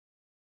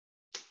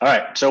All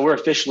right, so we're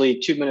officially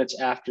 2 minutes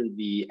after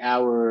the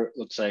hour.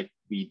 Looks like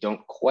we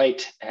don't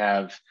quite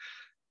have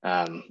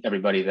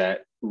everybody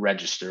that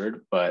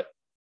registered, but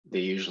they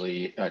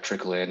usually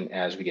trickle in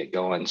as we get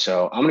going.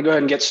 So I'm gonna go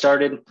ahead and get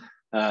started.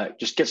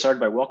 Just get started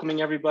by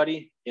welcoming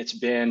everybody. It's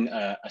been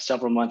a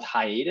several month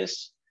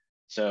hiatus.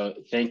 So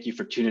thank you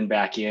for tuning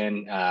back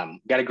in.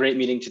 Got a great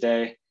meeting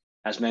today.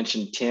 As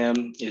mentioned,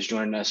 Tim is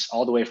joining us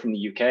all the way from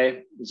the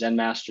UK, Zen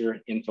Master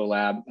Info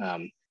Lab,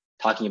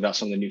 talking about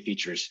some of the new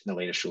features in the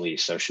latest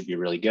release. So it should be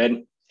really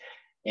good.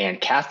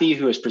 And Kathi,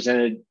 who has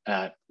presented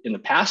in the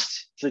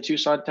past to the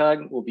Tucson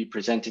Tug, will be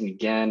presenting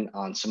again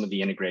on some of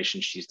the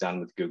integrations she's done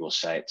with Google's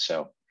site.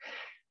 So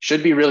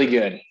should be really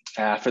good.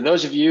 For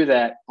those of you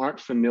that aren't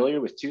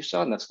familiar with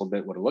Tucson, that's a little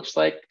bit what it looks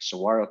like.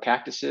 Saguaro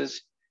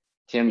cactuses.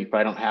 Tim, you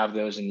probably don't have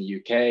those in the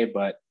UK,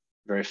 but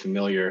very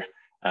familiar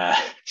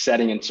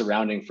setting and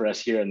surrounding for us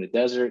here in the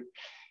desert.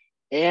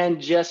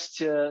 And just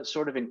to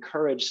sort of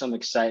encourage some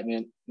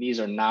excitement, these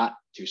are not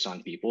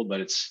Tucson people, but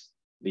it's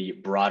the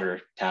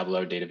broader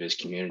Tableau database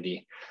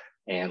community.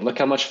 And look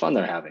how much fun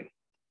they're having.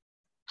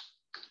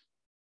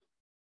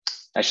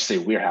 I should say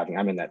we're having,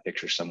 I'm in that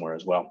picture somewhere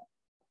as well.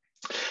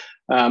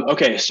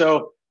 Okay,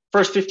 so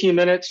first 15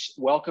 minutes,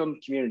 welcome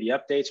community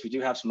updates. We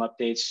do have some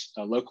updates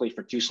locally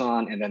for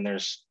Tucson, and then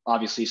there's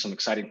obviously some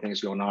exciting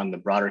things going on in the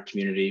broader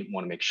community.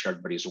 Want to make sure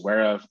everybody's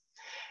aware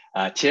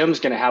of.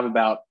 Tim's gonna have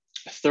about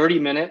 30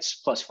 minutes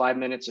plus 5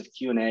 minutes of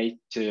Q&A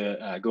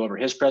to go over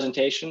his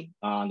presentation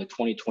on the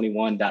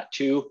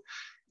 2021.2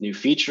 new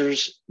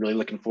features. Really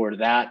looking forward to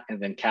that. And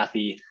then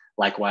Kathi,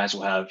 likewise,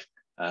 will have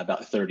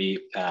about 30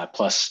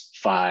 plus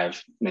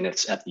 5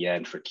 minutes at the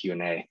end for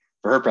Q&A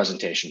for her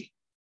presentation.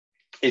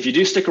 If you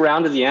do stick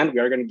around to the end, we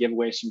are going to give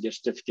away some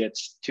gift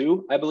certificates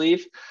too, I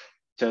believe,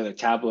 to the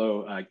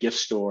Tableau gift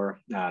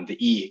store, the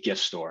e-gift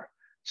store.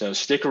 So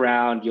stick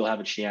around, you'll have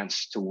a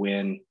chance to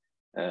win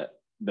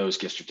those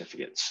gift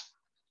certificates.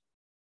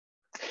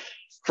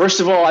 First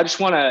of all, I just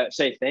want to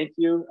say thank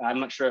you. I'm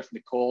not sure if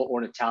Nicole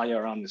or Natalia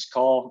are on this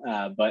call,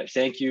 but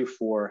thank you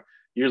for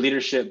your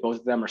leadership. Both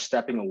of them are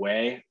stepping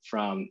away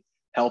from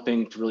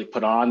helping to really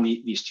put on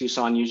these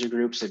Tucson user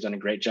groups. They've done a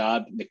great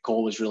job.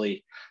 Nicole was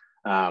really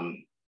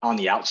on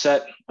the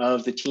outset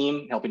of the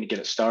team, helping to get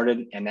it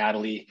started. And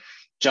Natalie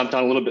jumped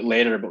on a little bit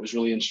later, but was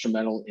really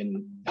instrumental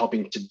in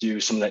helping to do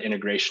some of that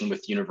integration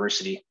with the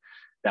university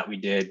that we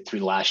did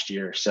through last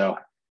year. So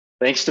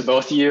thanks to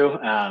both of you.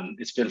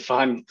 It's been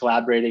fun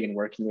collaborating and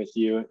working with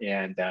you.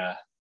 And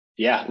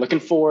yeah, looking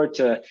forward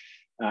to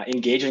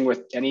engaging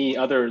with any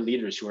other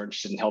leaders who are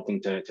interested in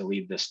helping to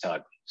lead this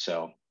tug.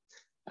 So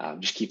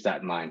just keep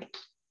that in mind.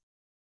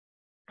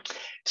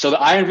 So the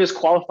IronViz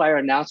qualifier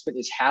announcement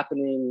is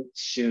happening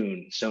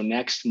soon. So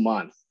next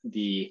month,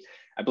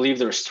 I believe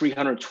there's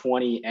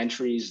 320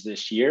 entries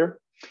this year.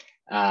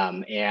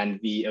 And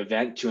the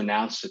event to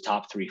announce the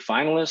top 3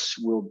 finalists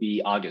will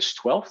be August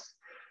 12th.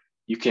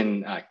 You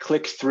can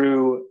click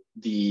through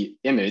the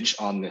image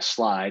on this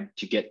slide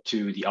to get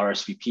to the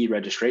RSVP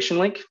registration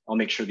link. I'll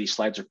make sure these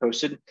slides are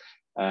posted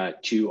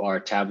to our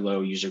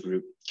Tableau user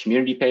group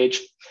community page.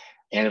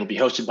 And it'll be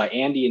hosted by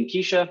Andy and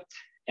Keisha.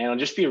 And it'll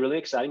just be a really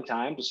exciting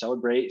time to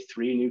celebrate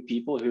 3 new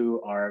people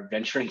who are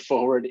venturing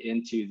forward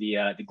into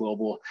the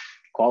global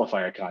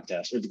qualifier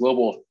contest, or the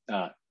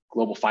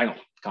global final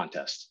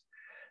contest.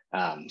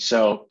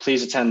 So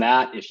please attend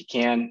that if you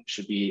can.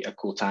 Should be a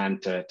cool time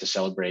to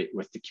celebrate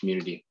with the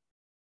community.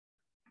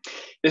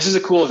 This is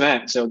a cool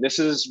event. So this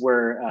is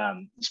where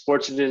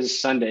SportsViz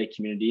Sunday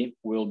community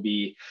will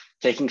be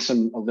taking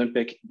some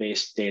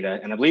Olympic-based data,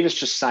 and I believe it's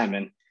just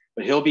Simon,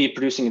 but he'll be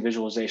producing a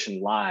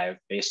visualization live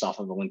based off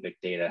of Olympic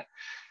data.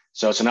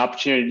 So it's an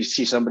opportunity to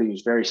see somebody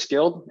who's very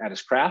skilled at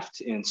his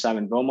craft in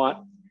Simon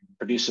Beaumont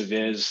produce a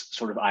viz,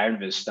 sort of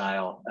IronViz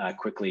style,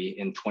 quickly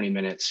in 20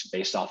 minutes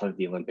based off of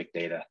the Olympic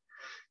data.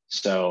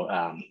 So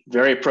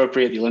very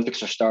appropriate. The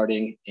Olympics are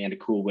starting, and a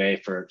cool way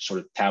for sort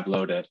of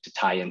Tableau to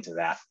tie into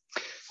that.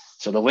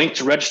 So the link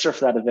to register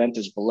for that event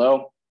is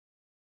below.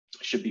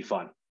 Should be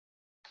fun.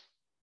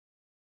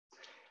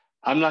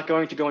 I'm not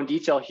going to go in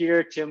detail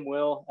here. Tim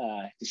will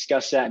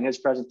discuss that in his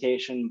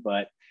presentation,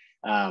 but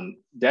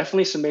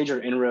definitely some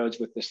major inroads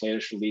with this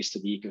latest release to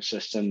the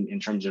ecosystem in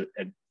terms of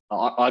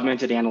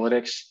augmented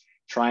analytics,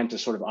 trying to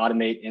sort of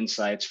automate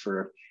insights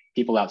for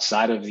people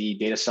outside of the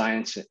data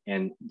science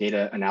and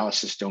data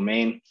analysis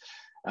domain.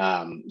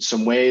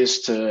 Some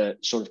ways to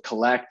sort of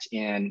collect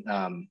and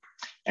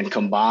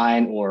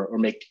combine or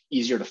make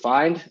easier to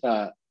find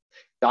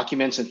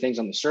documents and things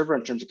on the server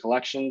in terms of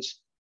collections,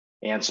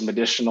 and some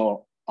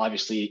additional,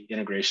 obviously,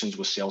 integrations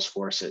with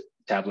Salesforce that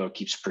Tableau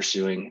keeps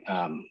pursuing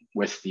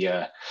with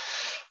the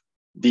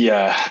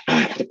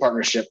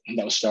partnership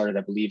that was started,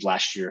 I believe,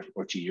 last year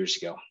or 2 years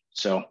ago.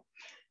 So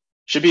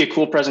should be a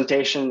cool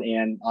presentation,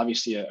 and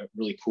obviously a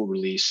really cool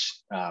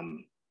release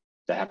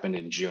that happened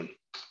in June.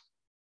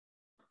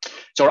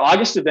 So our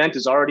August event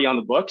is already on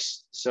the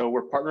books. So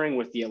we're partnering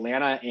with the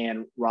Atlanta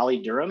and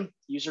Raleigh-Durham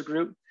user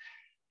group.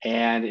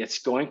 And it's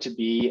going to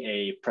be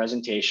a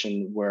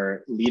presentation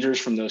where leaders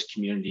from those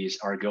communities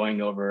are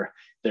going over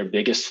their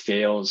biggest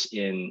fails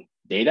in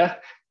data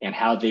and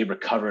how they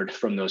recovered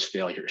from those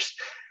failures.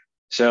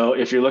 So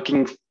if you're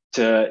looking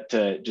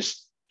to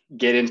just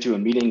get into a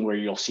meeting where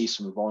you'll see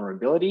some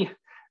vulnerability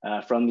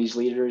from these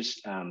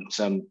leaders,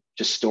 some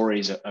just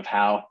stories of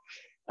how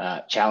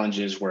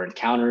challenges were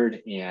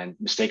encountered and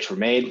mistakes were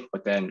made,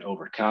 but then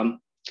overcome,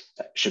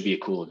 should be a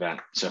cool event.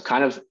 So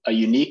kind of a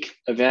unique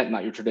event,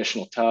 not your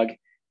traditional tug,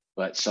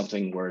 but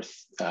something worth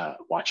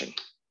watching.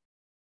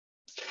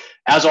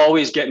 As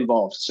always, get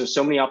involved.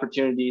 So many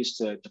opportunities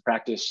to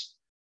practice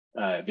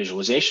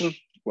visualization,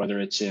 whether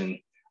it's in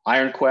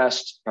Iron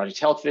Quest, Project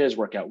Health Viz,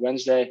 Workout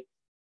Wednesday.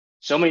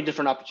 So many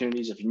different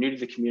opportunities. If you're new to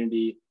the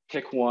community,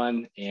 pick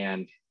one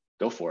and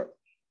go for it.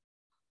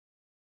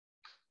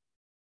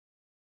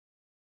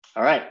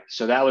 All right,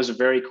 so that was a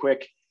very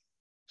quick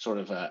sort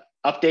of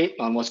update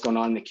on what's going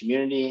on in the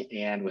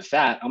community. And with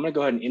that, I'm gonna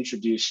go ahead and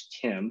introduce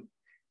Tim.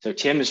 So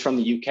Tim is from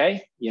the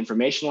UK, the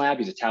Information Lab.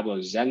 He's a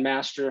Tableau Zen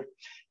master.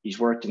 He's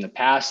worked in the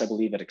past, I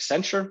believe, at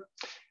Accenture.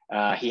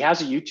 He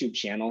has a YouTube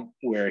channel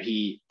where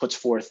he puts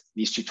forth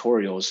these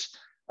tutorials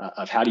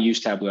of how to use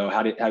Tableau,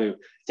 how to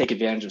take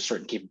advantage of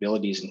certain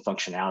capabilities and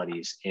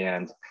functionalities.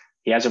 And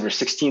he has over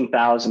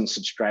 16,000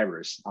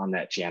 subscribers on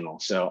that channel.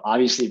 So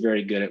obviously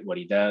very good at what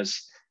he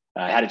does.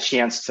 I had a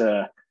chance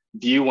to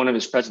view one of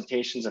his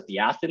presentations at the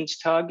Athens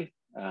Tug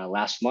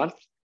last month,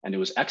 and it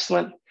was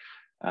excellent.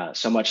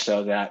 So much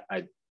so that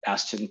I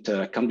asked him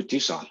to come to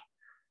Tucson.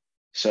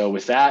 So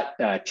with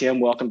that, Tim,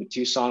 welcome to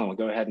Tucson. I'll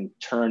go ahead and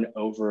turn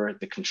over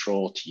the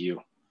control to you.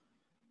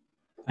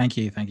 Thank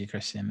you,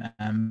 Christian.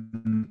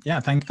 Yeah,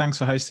 thanks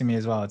for hosting me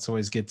as well. It's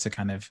always good to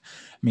kind of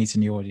meet a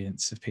new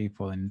audience of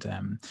people, and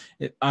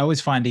I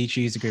always find each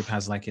user group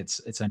has like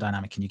its own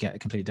dynamic, and you get a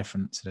completely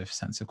different sort of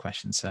sense of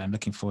questions. So I'm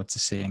looking forward to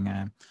seeing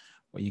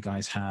what you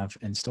guys have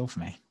in store for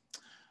me.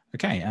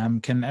 Okay,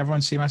 can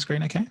everyone see my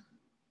screen? Okay.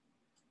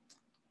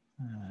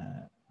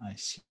 I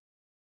see.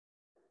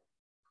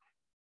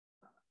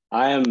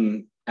 I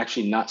am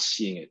actually not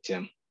seeing it,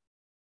 Tim.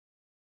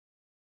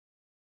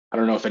 I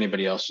don't know if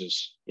anybody else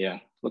is. Yeah,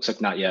 looks like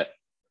not yet.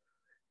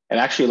 It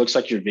actually looks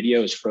like your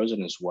video is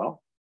frozen as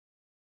well.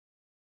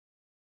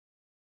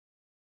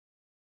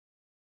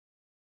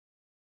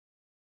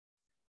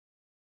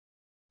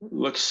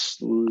 Looks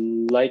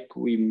like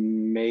we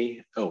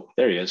may, oh,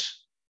 there he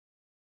is.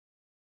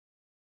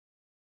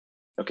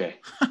 Okay,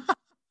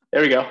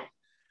 there we go.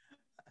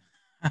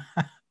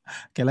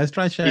 Okay, let's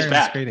try sharing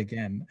the screen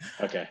again.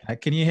 Okay.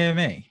 Can you hear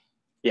me?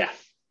 Yeah.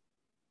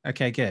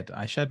 Okay, good.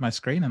 I shared my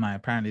screen and I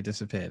apparently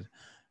disappeared.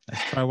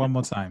 Let's try one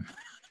more time.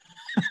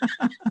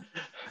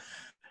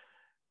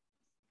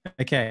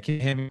 Okay, can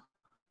you hear me?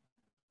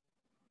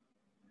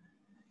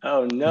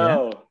 Oh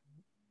no. Yeah?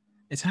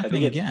 It's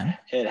happening again.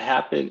 It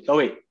happened. Oh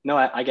wait, no,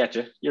 I got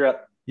you. You're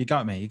up. You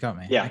got me.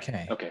 Yeah.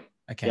 Okay.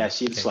 Yeah, I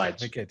see the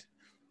slides.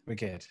 We're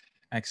good.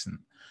 Excellent.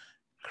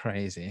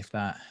 Crazy. If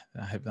that,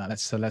 I hope that.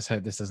 Let's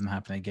hope this doesn't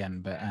happen again.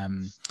 But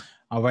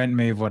I won't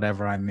move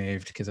whatever I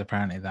moved because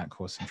apparently that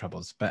caused some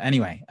troubles. But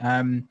anyway,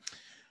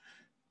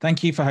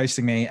 thank you for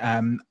hosting me.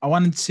 I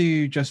wanted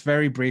to just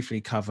very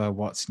briefly cover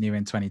what's new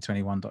in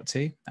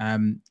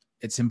 2021.2.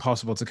 It's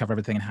impossible to cover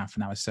everything in half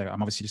an hour, so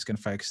I'm obviously just going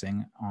to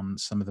focusing on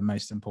some of the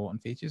most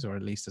important features, or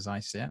at least as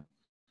I see it.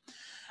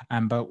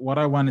 But what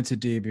I wanted to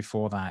do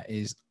before that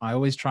is I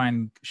always try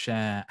and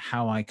share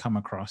how I come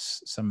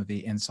across some of the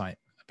insight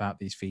about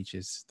these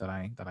features that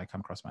I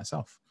come across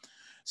myself.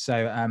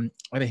 So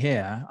over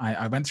here,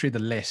 I went through the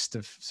list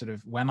of sort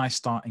of when I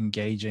start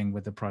engaging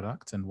with the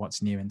product and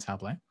what's new in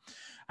Tableau.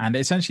 And it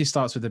essentially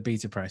starts with the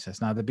beta process.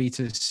 Now, the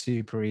beta is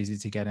super easy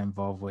to get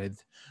involved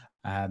with.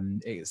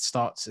 It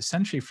starts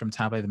essentially from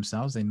Tableau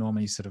themselves. They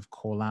normally sort of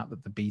call out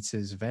that the beta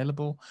is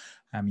available.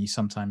 You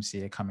sometimes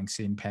see a coming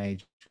soon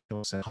page,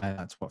 also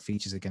highlights what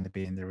features are going to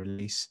be in the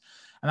release.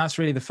 And that's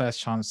really the first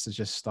chance to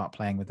just start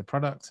playing with the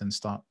product and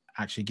start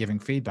actually giving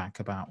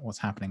feedback about what's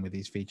happening with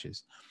these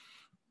features.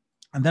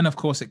 And then, of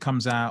course, it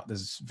comes out.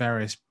 There's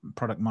various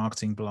product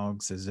marketing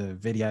blogs. There's a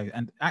video.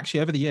 And actually,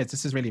 over the years,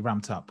 this has really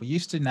ramped up. We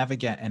used to never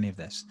get any of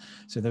this.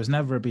 So there was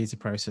never a beta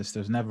process.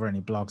 There was never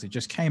any blogs. It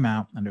just came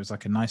out, and it was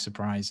like a nice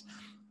surprise.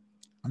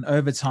 And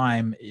over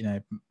time, you know,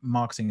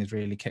 marketing has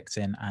really kicked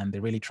in, and they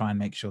really try and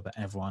make sure that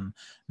everyone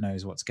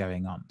knows what's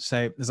going on.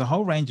 So there's a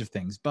whole range of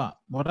things. But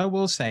what I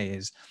will say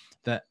is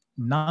that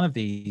none of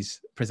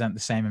these present the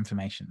same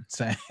information.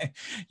 So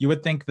you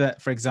would think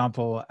that, for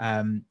example,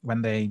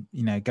 when they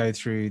go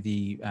through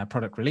the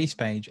product release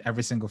page,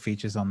 every single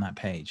feature is on that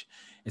page.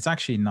 It's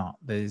actually not.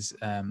 There's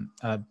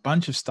a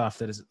bunch of stuff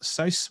that is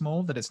so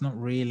small that it's not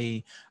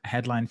really a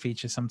headline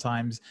feature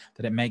sometimes,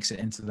 that it makes it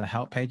into the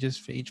help pages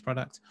for each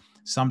product.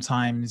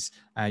 Sometimes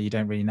you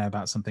don't really know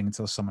about something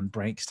until someone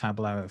breaks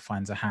Tableau or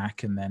finds a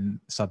hack, and then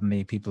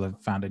suddenly people have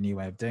found a new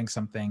way of doing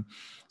something.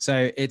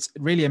 So it's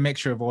really a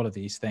mixture of all of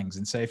these things.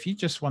 And so if you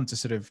just want to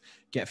sort of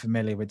get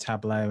familiar with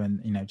Tableau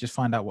and just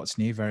find out what's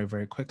new very,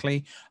 very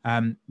quickly,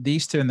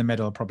 these two in the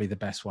middle are probably the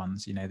best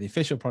ones. The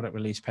official product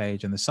release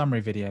page and the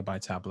summary video by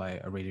Tableau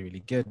are really,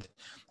 really good.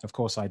 Of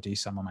course, I do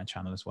some on my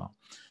channel as well.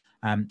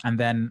 And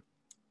then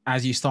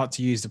as you start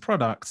to use the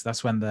product,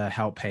 that's when the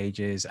help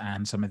pages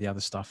and some of the other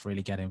stuff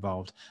really get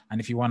involved.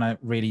 And if you want to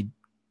really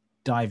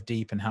dive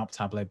deep and help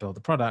Tableau build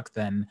the product,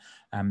 then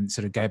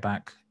sort of go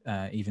back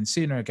even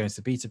sooner. It goes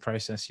to beta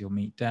process. You'll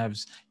meet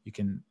devs. You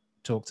can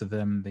talk to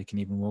them. They can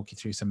even walk you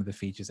through some of the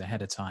features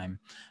ahead of time,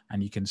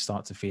 and you can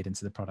start to feed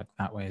into the product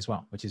that way as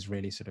well, which is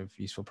really sort of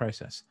useful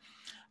process.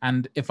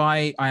 And if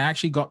I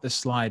actually got this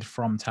slide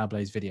from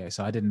Tableau's video,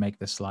 so I didn't make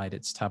this slide,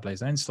 it's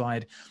Tableau's own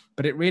slide,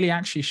 but it really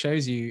actually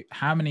shows you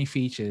how many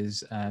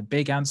features,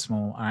 big and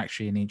small, are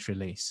actually in each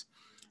release.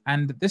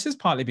 And this is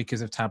partly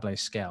because of Tableau's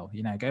scale.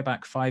 You know, go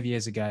back 5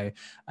 years ago,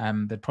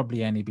 there'd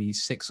probably only be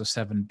 6 or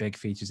 7 big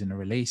features in a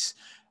release.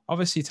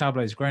 Obviously,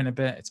 Tableau's grown a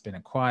bit. It's been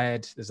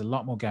acquired. There's a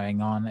lot more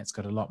going on. It's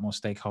got a lot more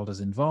stakeholders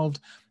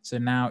involved. So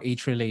now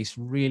each release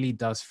really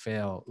does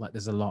feel like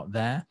there's a lot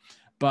there.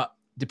 But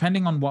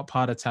depending on what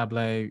part of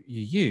Tableau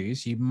you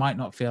use, you might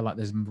not feel like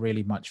there's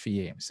really much for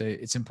you. So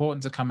it's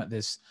important to come at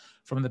this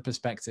from the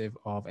perspective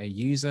of a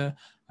user,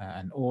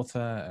 an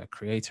author, a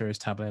creator, as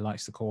Tableau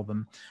likes to call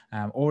them,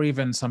 or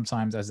even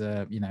sometimes as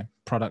a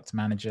product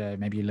manager.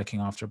 Maybe you're looking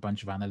after a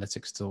bunch of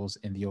analytics tools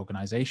in the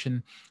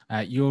organization.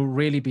 You'll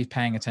really be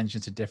paying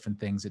attention to different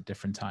things at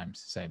different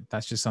times. So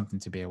that's just something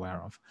to be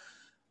aware of.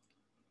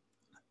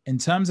 In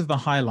terms of the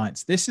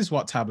highlights, this is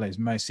what Tableau is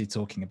mostly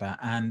talking about.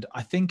 And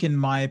I think, in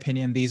my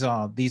opinion, these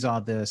are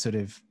the sort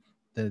of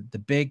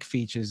the big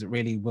features that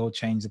really will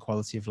change the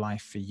quality of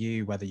life for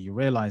you, whether you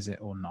realize it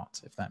or not,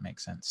 if that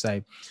makes sense.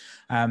 So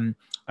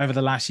over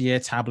the last year,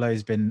 Tableau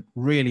has been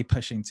really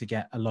pushing to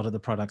get a lot of the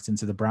products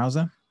into the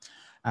browser.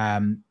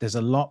 There's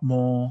a lot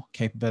more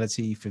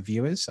capability for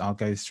viewers. I'll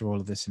go through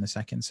all of this in a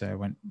second, so I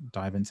won't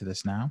dive into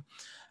this now.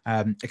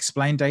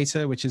 Explain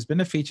data, which has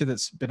been a feature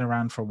that's been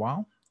around for a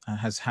while,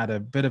 has had a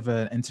bit of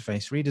an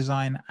interface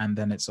redesign, and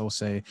then it's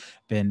also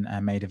been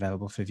made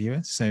available for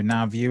viewers. So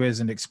now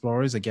viewers and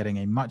explorers are getting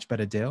a much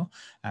better deal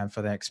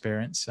for their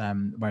experience,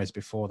 whereas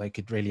before they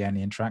could really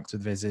only interact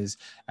with visitors,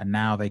 and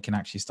now they can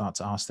actually start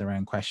to ask their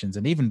own questions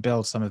and even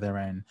build some of their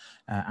own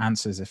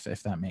answers,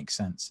 if that makes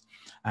sense.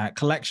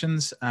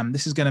 Collections,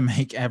 this is going to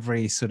make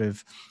every sort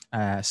of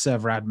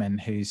server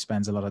admin who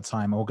spends a lot of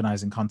time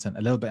organizing content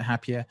a little bit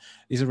happier.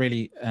 These are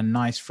really a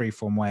nice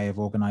free-form way of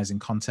organizing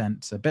content.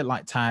 It's a bit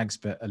like tags,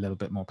 but a little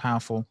bit more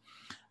powerful.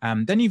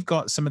 Then you've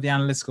got some of the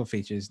analytical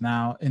features.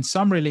 Now, in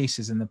some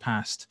releases in the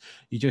past,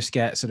 you just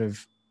get sort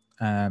of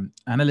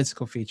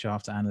analytical feature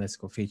after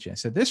analytical feature.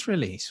 So this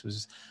release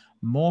was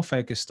more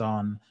focused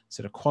on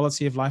sort of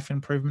quality of life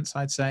improvements,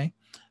 I'd say,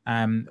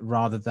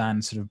 rather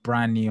than sort of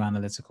brand new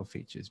analytical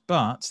features.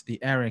 But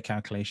the area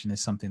calculation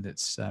is something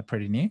that's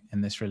pretty new in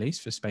this release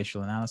for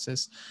spatial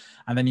analysis.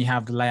 And then you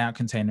have the layout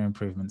container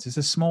improvements. It's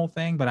a small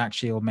thing, but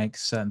actually it will make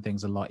certain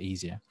things a lot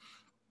easier.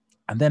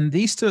 And then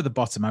these two at the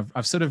bottom,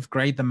 I've sort of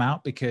grayed them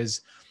out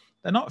because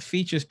they're not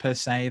features per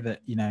se that,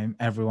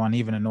 everyone,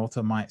 even an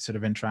author, might sort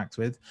of interact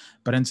with.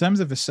 But in terms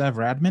of a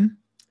server admin,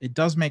 it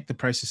does make the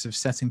process of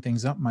setting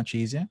things up much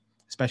easier,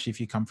 especially if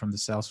you come from the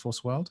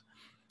Salesforce world.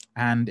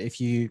 And if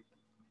you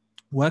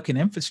work in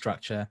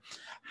infrastructure,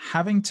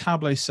 having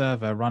Tableau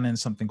server run in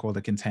something called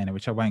a container,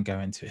 which I won't go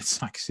into,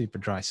 it's like super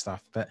dry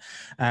stuff, but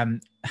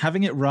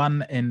having it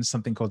run in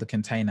something called a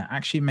container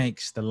actually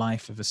makes the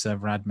life of a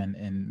server admin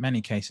in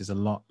many cases a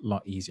lot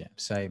easier.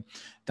 So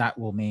that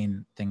will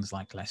mean things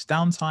like less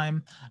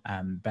downtime,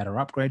 better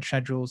upgrade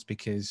schedules,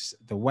 because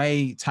the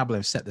way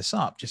Tableau set this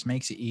up just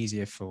makes it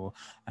easier for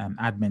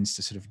admins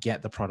to sort of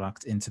get the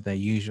product into their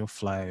usual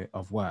flow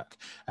of work.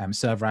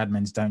 Server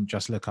admins don't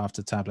just look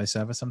after Tableau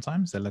server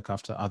sometimes, they look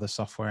after other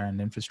software and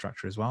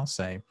infrastructure as well.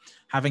 So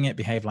having it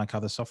behave like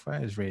other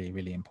software is really,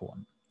 really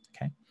important.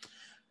 Okay.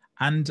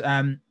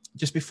 And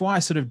just before I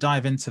sort of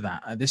dive into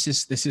that, this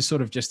is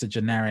sort of just a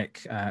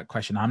generic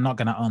question. I'm not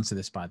going to answer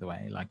this, by the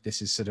way. Like,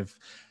 this is sort of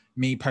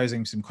me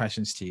posing some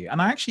questions to you.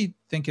 And I actually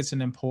think it's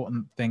an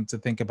important thing to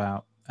think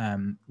about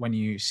when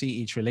you see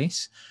each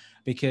release,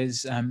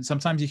 because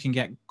sometimes you can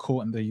get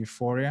caught in the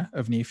euphoria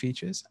of new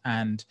features,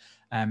 and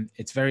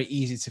it's very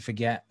easy to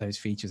forget those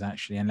features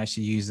actually, unless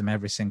you use them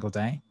every single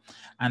day.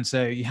 And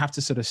so you have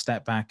to sort of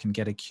step back and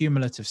get a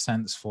cumulative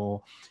sense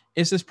for,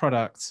 is this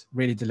product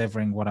really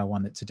delivering what I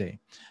want it to do?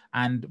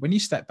 And when you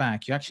step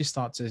back, you actually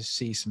start to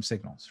see some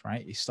signals,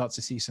 right? You start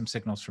to see some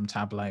signals from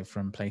Tableau,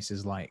 from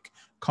places like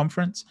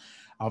Conference.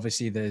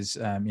 Obviously, there's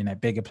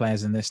bigger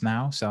players in this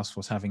now.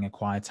 Salesforce having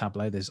acquired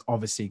Tableau, there's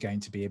obviously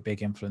going to be a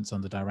big influence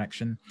on the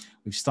direction.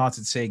 We've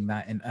started seeing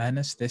that in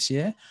earnest this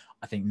year.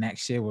 I think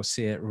next year we'll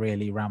see it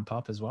really ramp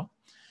up as well.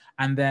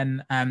 And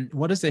then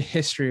what does the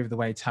history of the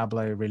way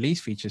Tableau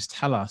release features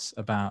tell us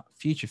about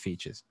future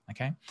features?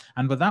 Okay.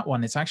 And with that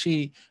one, it's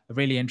actually a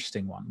really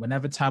interesting one.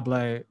 Whenever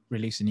Tableau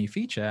release a new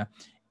feature,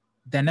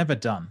 they're never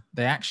done.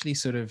 They actually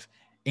sort of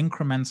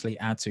incrementally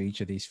add to each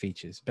of these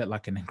features, a bit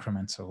like an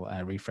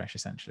incremental refresh,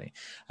 essentially.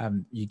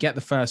 You get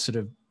the first sort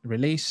of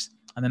release,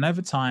 and then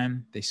over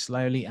time, they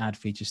slowly add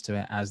features to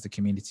it as the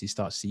community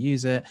starts to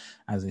use it,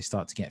 as they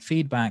start to get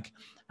feedback.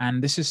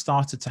 And this has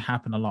started to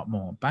happen a lot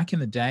more. Back in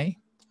the day,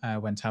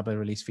 when Tableau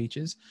released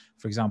features,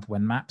 for example,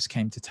 when maps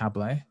came to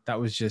Tableau, that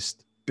was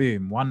just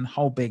boom, one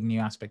whole big new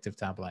aspect of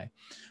Tableau.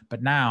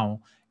 But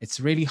now it's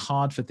really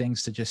hard for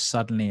things to just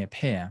suddenly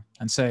appear.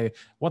 And so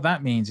what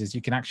that means is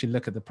you can actually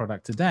look at the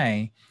product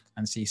today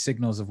and see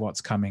signals of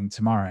what's coming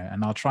tomorrow.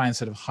 And I'll try and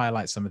sort of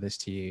highlight some of this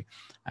to you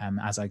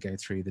as I go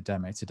through the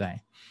demo today.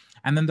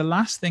 And then the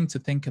last thing to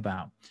think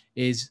about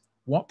is,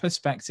 what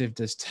perspective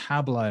does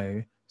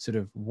Tableau sort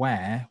of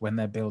wear when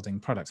they're building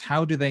products?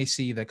 How do they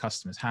see their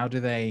customers? How do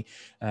they,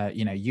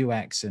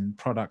 UX and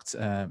product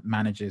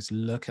managers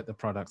look at the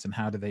product, and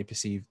how do they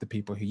perceive the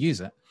people who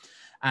use it?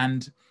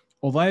 And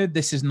although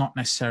this is not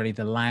necessarily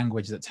the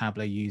language that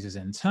Tableau uses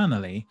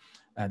internally,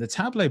 the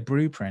Tableau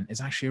blueprint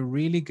is actually a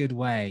really good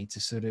way to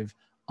sort of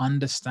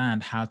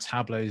understand how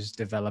Tableau's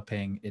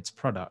developing its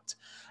product,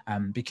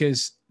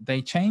 because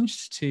they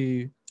changed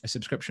to a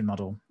subscription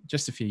model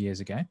just a few years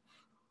ago.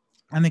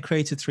 And they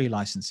created 3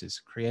 licenses: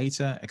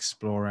 Creator,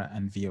 Explorer,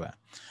 and Viewer.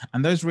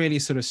 And those really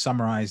sort of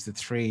summarize the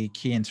 3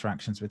 key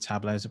interactions with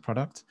Tableau as a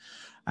product.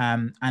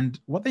 And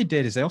what they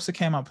did is they also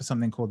came up with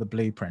something called the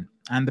blueprint.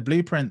 And the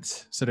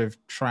blueprint sort of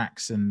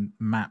tracks and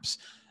maps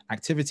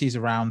activities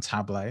around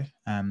Tableau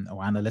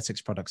or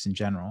analytics products in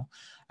general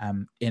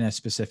in a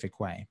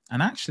specific way.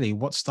 And actually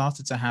what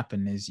started to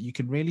happen is you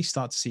can really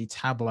start to see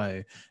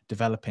Tableau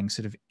developing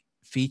sort of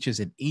features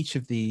in each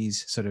of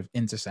these sort of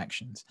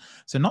intersections.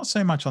 So not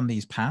so much on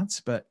these paths,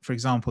 but for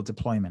example,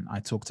 deployment. I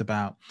talked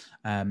about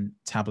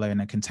Tableau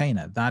in a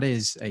container. That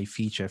is a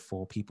feature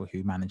for people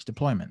who manage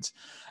deployments.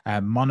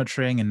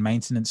 Monitoring and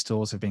maintenance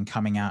tools have been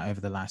coming out over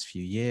the last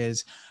few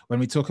years. When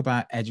we talk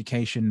about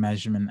education,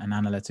 measurement, and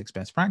analytics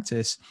best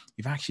practice,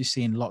 you've actually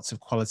seen lots of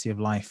quality of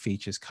life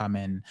features come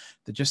in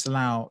that just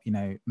allow,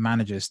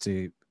 managers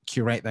to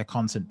curate their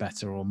content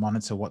better or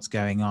monitor what's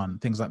going on.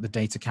 Things like the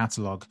data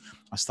catalog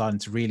are starting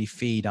to really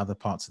feed other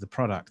parts of the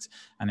product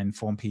and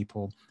inform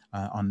people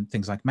on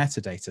things like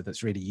metadata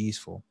that's really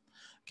useful.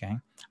 Okay.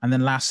 And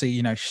then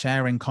lastly,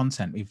 sharing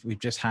content. We've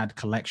just had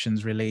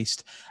collections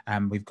released.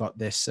 We've got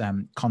this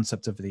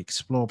concept of the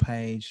explore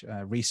page,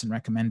 recent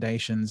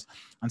recommendations.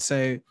 And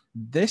so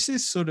this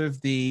is sort of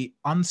the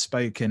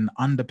unspoken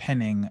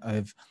underpinning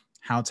of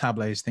how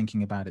Tableau is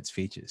thinking about its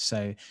features.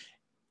 So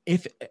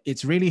if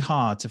it's really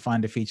hard to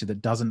find a feature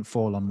that doesn't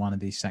fall on one of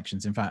these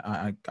sections. In fact,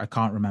 I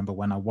can't remember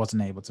when I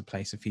wasn't able to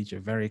place a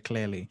feature very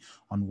clearly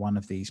on one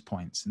of these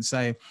points. And so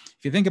if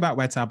you think about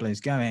where Tableau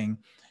is going,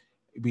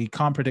 we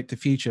can't predict the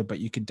future, but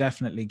you could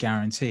definitely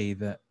guarantee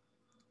that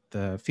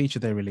the feature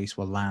they release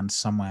will land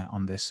somewhere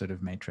on this sort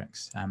of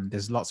matrix.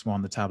 There's lots more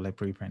on the Tableau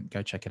blueprint.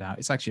 Go check it out.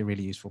 It's actually a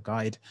really useful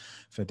guide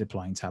for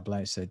deploying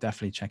Tableau, so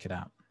definitely check it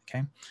out.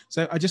 Okay,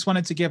 so I just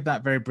wanted to give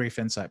that very brief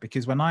insight,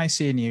 because when I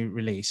see a new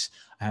release,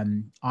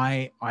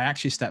 I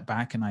actually step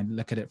back and I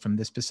look at it from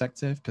this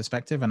perspective,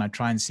 and I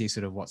try and see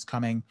sort of what's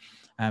coming.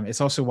 It's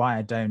also why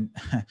I don't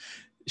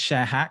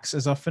share hacks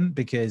as often,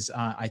 because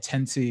I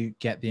tend to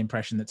get the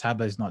impression that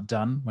Tableau is not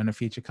done when a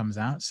feature comes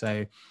out.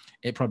 So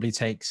it probably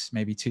takes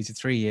maybe 2 to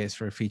 3 years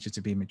for a feature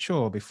to be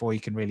mature before you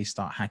can really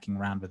start hacking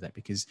around with it,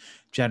 because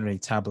generally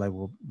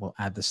Tableau will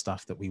add the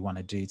stuff that we want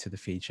to do to the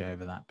feature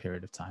over that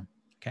period of time.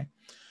 Okay.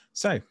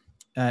 So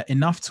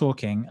enough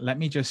talking. Let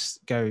me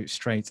just go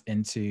straight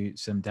into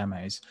some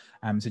demos.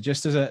 So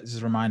just as a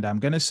reminder, I'm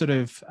going to sort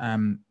of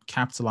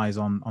capitalize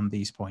on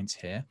these points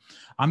here.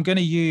 I'm going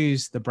to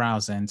use the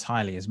browser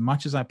entirely as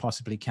much as I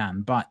possibly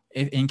can. But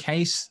in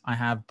case I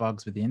have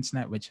bugs with the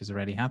internet, which has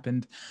already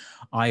happened,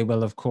 I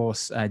will, of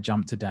course,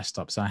 jump to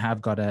desktop. So I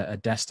have got a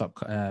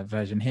desktop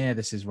version here.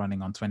 This is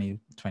running on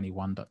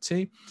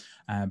 2021.2.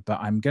 But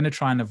I'm going to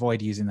try and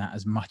avoid using that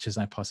as much as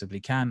I possibly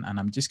can. And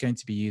I'm just going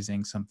to be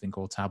using something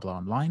called Tableau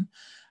Online.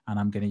 And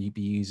I'm going to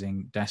be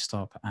using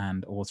desktop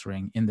and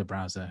authoring in the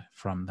browser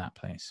from that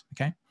place.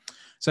 Okay.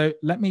 So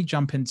let me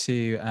jump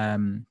into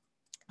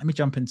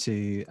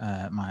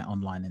my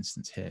online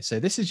instance here. So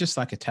this is just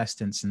like a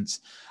test instance.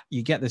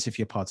 You get this if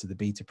you're part of the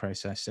beta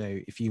process. So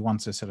if you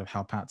want to sort of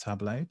help out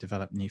Tableau,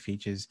 develop new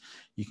features,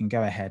 you can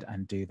go ahead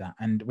and do that.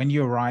 And when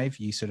you arrive,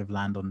 you sort of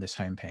land on this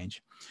homepage.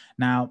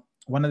 Now,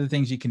 one of the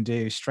things you can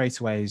do straight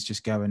away is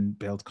just go and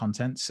build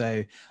content.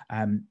 So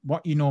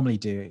what I normally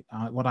do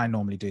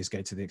is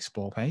go to the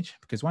explore page,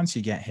 because once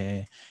you get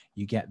here,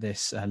 you get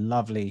this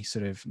lovely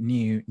sort of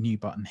new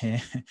button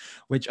here,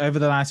 which over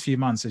the last few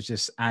months has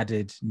just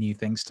added new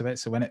things to it.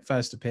 So when it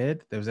first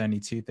appeared, there was only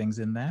 2 things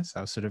in there. So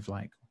I was sort of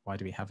like, why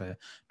do we have a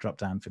drop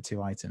down for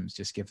 2 items?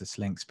 Just give us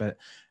links. But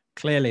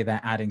clearly they're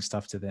adding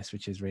stuff to this,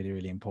 which is really,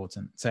 really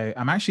important. So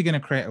I'm actually going to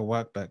create a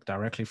workbook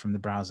directly from the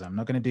browser. I'm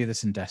not going to do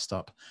this in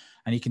desktop.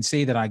 And you can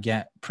see that I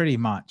get pretty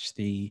much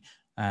the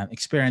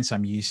experience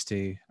I'm used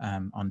to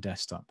on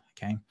desktop.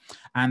 Okay.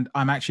 And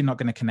I'm actually not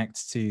going to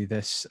connect to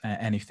this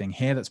anything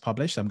here that's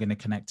published. I'm going to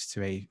connect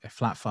to a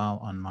flat file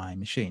on my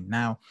machine.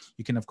 Now,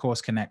 you can, of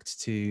course,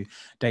 connect to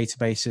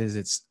databases.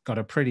 It's got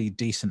a pretty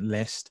decent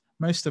list.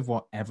 Most of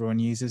what everyone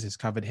uses is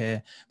covered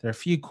here. There are a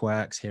few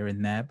quirks here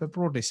and there, but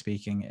broadly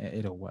speaking,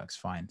 it all works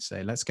fine.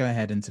 So let's go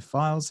ahead into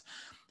files,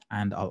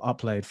 and I'll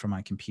upload from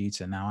my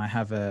computer. Now I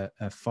have a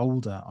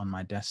folder on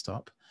my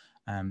desktop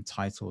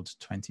titled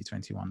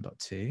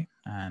 2021.2.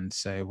 And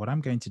so what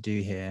I'm going to do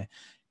here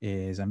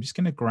is I'm just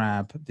going to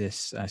grab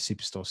this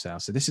Superstore cell.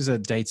 So this is a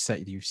data set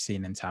that you've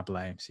seen in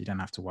Tableau, so you don't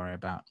have to worry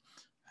about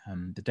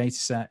the data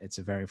set. It's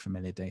a very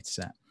familiar data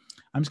set.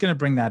 I'm just going to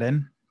bring that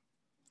in.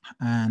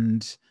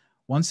 And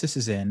once this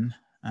is in,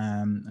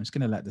 I'm just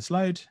going to let this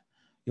load.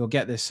 You'll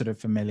get this sort of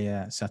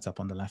familiar setup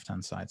on the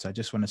left-hand side. So I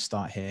just want to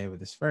start here with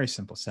this very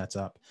simple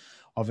setup.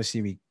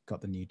 Obviously, we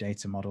got the new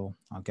data model.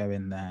 I'll go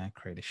in there,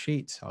 create a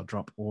sheet. I'll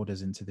drop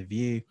orders into the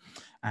view.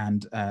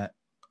 And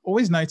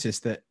always notice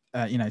that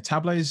you know,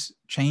 Tableau's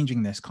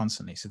changing this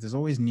constantly. So there's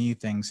always new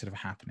things sort of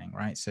happening,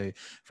 right? So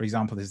for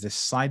example, there's this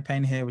side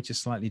pane here, which is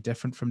slightly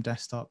different from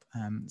desktop.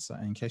 So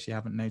in case you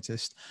haven't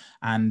noticed,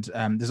 and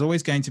there's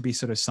always going to be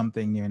sort of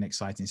something new and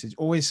exciting. So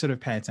always sort of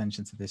pay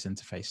attention to this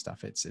interface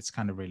stuff. It's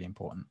kind of really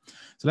important.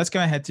 So let's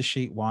go ahead to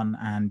sheet 1.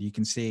 And you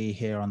can see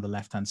here on the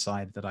left-hand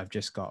side that I've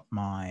just got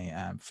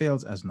my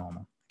fields as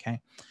normal,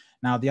 okay?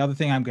 Now, the other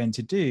thing I'm going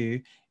to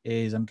do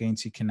is I'm going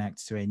to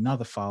connect to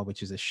another file,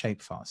 which is a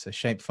shapefile. So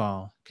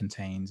shapefile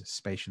contains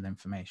spatial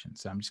information.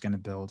 So I'm just going to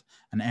build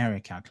an area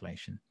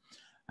calculation.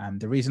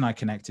 The reason I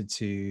connected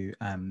to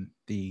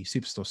the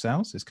Superstore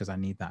cells is because I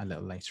need that a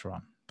little later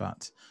on.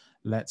 But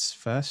let's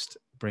first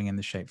bring in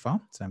the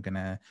shapefile. So I'm going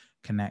to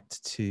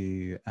connect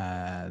to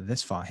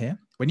this file here.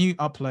 When you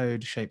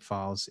upload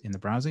shapefiles in the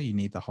browser, you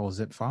need the whole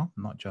zip file,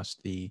 not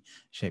just the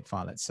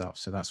shapefile itself.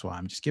 So that's why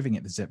I'm just giving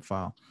it the zip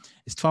file.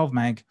 It's 12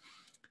 meg.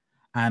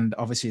 And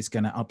obviously, it's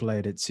going to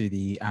upload it to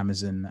the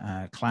Amazon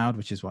cloud,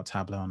 which is what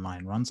Tableau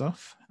Online runs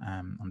off.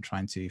 I'm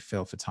trying to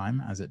fill for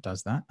time as it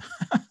does that.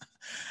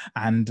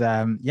 And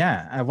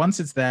yeah, once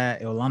it's there,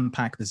 it will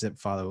unpack the zip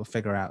file. It will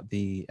figure out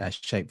the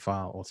shape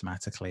file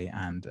automatically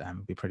and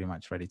be pretty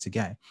much ready to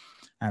go.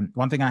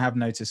 One thing I have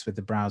noticed with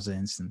the browser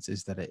instance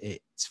is that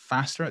it's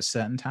faster at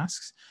certain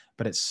tasks,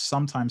 but it's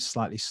sometimes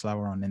slightly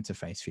slower on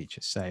interface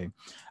features. So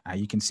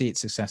you can see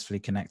it's successfully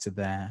connected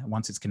there.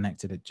 Once it's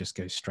connected, it just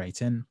goes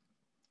straight in.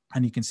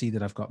 And you can see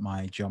that I've got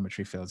my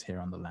geometry fields here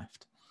on the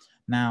left.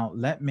 Now,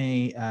 let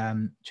me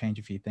change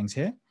a few things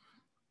here.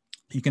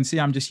 You can see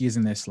I'm just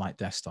using this like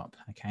desktop,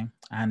 okay?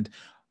 And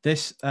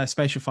this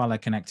spatial file I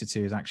connected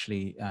to is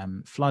actually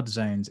flood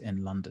zones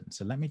in London.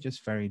 So let me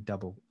just very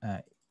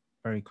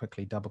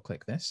quickly double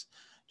click this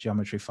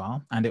geometry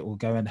file, and it will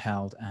go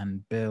ahead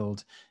and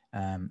build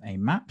a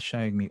map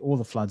showing me all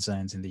the flood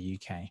zones in the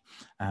UK.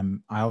 I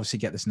obviously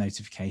get this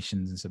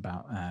notifications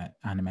about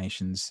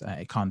animations.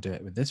 It can't do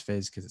it with this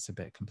viz because it's a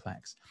bit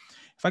complex.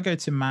 If I go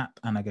to map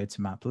and I go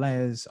to map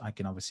layers, I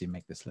can obviously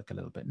make this look a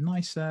little bit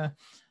nicer.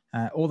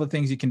 All the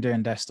things you can do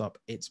in desktop,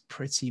 it's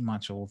pretty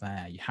much all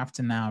there. You have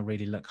to now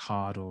really look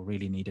hard or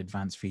really need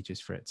advanced features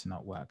for it to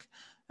not work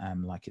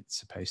like it's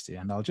supposed to.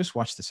 And I'll just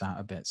wash this out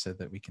a bit so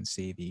that we can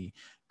see the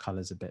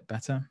colors a bit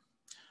better.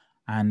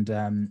 And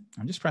I'm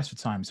just pressed for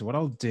time. So what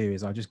I'll do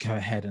is I'll just go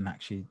ahead and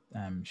actually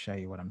show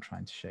you what I'm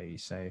trying to show you.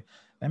 So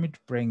let me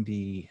bring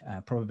the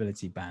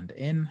probability band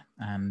in.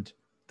 And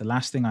the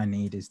last thing I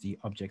need is the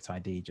object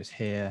ID just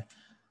here,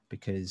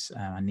 because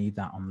I need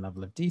that on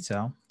level of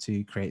detail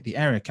to create the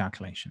area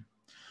calculation.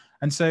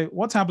 And so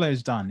what Tableau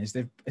has done is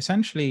they've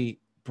essentially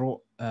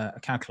brought a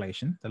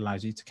calculation that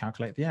allows you to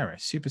calculate the area.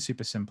 Super,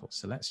 super simple.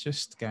 So let's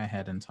just go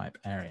ahead and type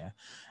area.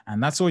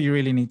 And that's all you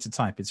really need to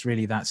type. It's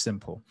really that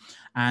simple.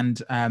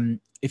 And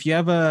if you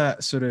ever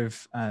sort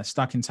of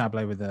stuck in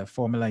Tableau with a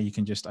formula, you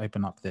can just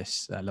open up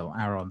this little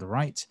arrow on the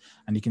right,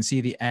 and you can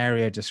see the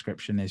area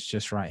description is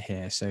just right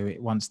here. So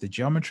it wants the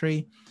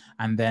geometry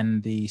and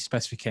then the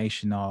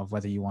specification of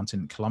whether you want it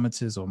in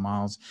kilometers or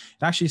miles.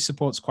 It actually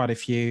supports quite a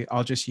few.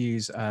 I'll just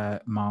use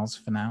miles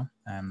for now.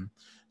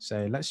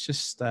 So let's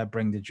just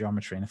bring the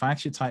geometry. And if I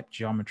actually type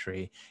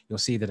geometry, you'll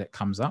see that it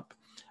comes up.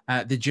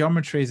 The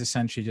geometry is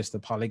essentially just the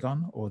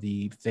polygon or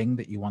the thing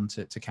that you want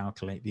it to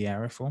calculate the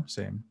area for.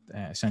 So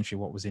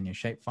essentially what was in your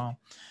shapefile.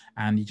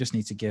 And you just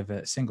need to give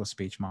it single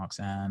speech marks.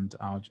 And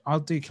I'll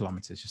do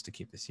kilometers just to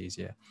keep this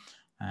easier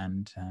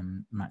and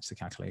match the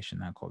calculation.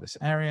 Now call this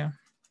area,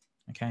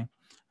 okay,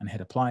 and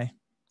hit apply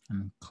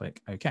and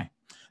click OK.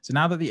 So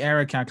now that the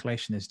area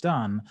calculation is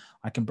done,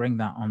 I can bring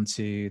that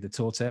onto the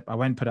tooltip. I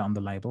won't put it on the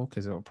label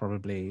because it will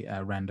probably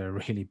render a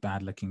really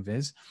bad looking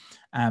viz.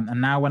 And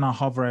now when I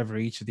hover over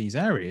each of these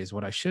areas,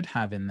 what I should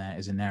have in there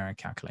is an area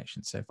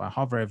calculation. So if I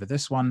hover over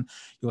this one,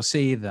 you'll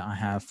see that I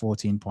have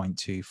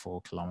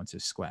 14.24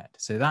 kilometers squared.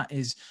 So that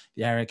is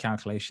the area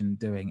calculation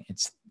doing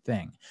its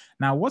thing.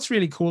 Now, what's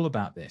really cool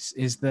about this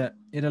is that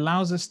it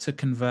allows us to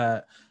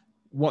convert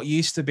what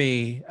used to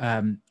be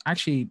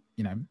actually,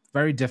 you know,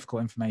 very difficult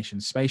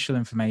information, spatial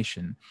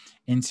information,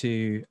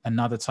 into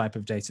another type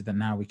of data that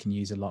now we can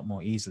use a lot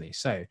more easily.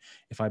 So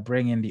if I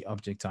bring in the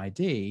object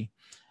ID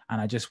and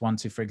I just want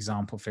to, for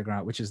example, figure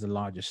out which is the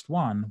largest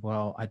one,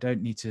 well, I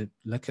don't need to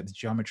look at the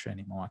geometry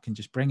anymore. I can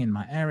just bring in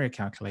my area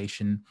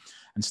calculation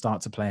and start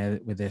to play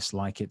with this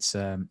like it's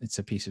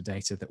a piece of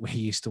data that we're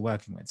used to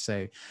working with.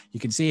 So you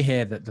can see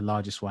here that the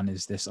largest one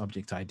is this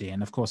object ID.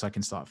 And of course, I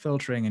can start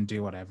filtering and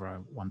do whatever I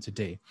want to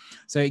do.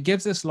 So it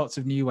gives us lots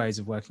of new ways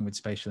of working with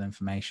spatial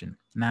information.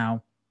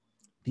 Now,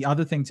 the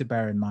other thing to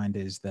bear in mind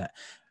is that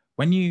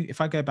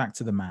if I go back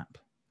to the map,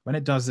 when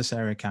it does this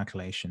area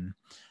calculation,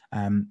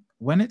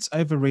 when it's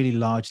over really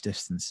large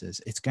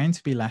distances, it's going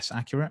to be less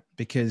accurate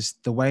because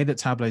the way that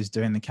Tableau is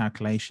doing the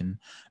calculation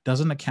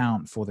doesn't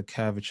account for the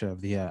curvature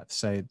of the Earth.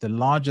 So the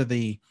larger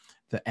the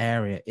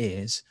area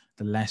is,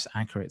 the less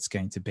accurate it's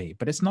going to be.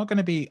 But it's not going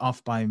to be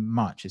off by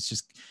much. It's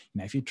just,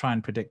 if you try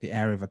and predict the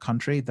area of a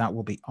country, that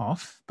will be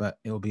off, but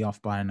it will be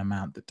off by an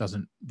amount that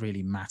doesn't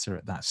really matter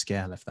at that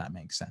scale, if that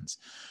makes sense.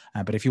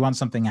 But if you want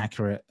something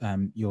accurate,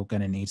 you're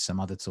going to need some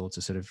other tool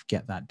to sort of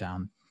get that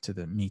down to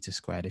the meter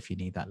squared if you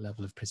need that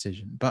level of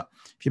precision. But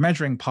if you're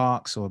measuring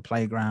parks or a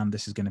playground,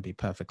 this is going to be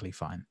perfectly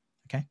fine.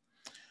 Okay.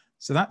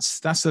 So that's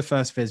the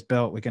first viz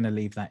built. We're going to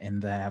leave that in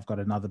there. I've got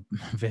another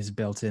viz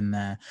built in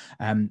there.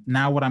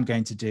 Now what I'm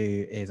going to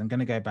do is I'm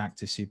going to go back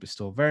to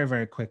Superstore very,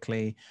 very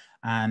quickly.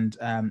 And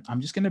I'm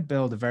just going to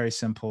build a very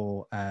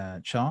simple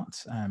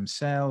chart,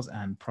 sales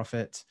and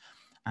profit.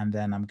 And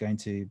then I'm going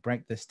to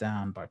break this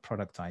down by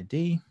product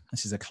ID.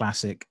 This is a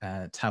classic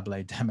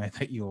Tableau demo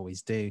that you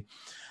always do.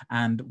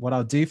 And what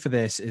I'll do for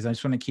this is I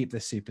just want to keep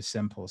this super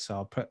simple. So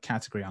I'll put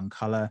category on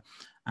color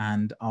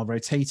and I'll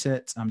rotate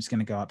it. I'm just going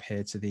to go up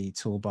here to the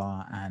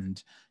toolbar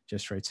and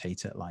just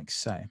rotate it like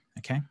so.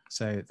 Okay,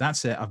 so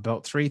that's it. I've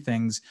built 3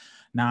 things.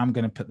 Now I'm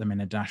going to put them in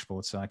a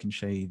dashboard so I can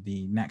show you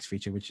the next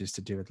feature, which is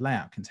to do with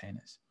layout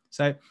containers.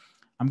 So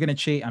I'm going to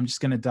cheat. I'm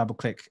just going to double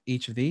click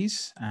each of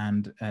these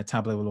and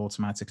Tableau will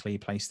automatically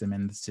place them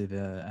into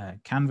the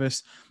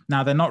canvas.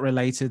 Now they're not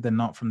related. They're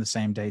not from the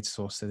same data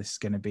source. So this is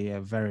going to be a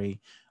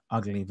very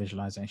ugly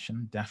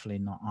visualization. Definitely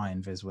not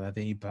iron viz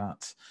worthy,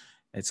 but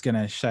it's going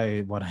to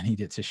show what I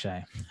need it to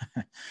show.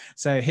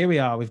 So here we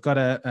are. We've got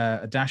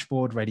a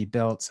dashboard ready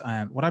built.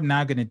 What I'm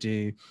now going to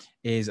do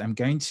is I'm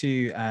going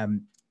to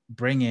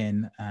bring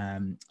in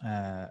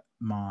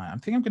I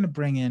think I'm going to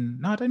bring in,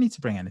 no, I don't need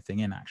to bring anything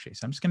in actually.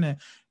 So I'm just going to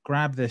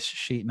grab this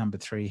sheet number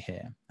 3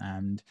 here.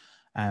 And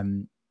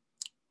I'm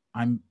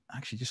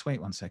actually, just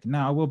wait one second.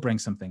 No, I will bring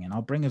something in.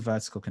 I'll bring a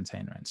vertical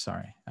container in.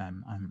 Sorry,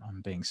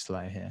 I'm being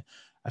slow here.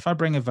 If I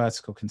bring a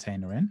vertical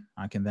container in,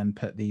 I can then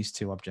put these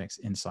 2 objects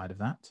inside of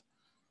that.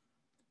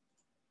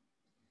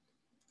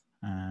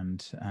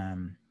 And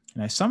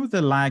some of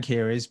the lag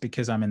here is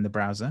because I'm in the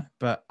browser,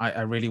 but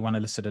I really want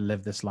to sort of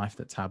live this life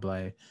that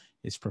Tableau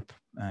is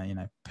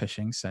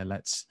pushing. So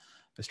let's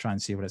try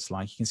and see what it's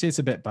like. You can see it's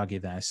a bit buggy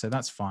there, so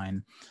that's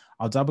fine.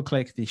 I'll double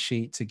click the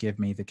sheet to give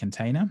me the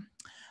container,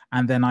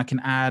 and then I can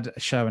add a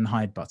show and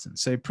hide button.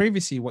 So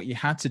previously what you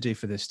had to do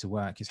for this to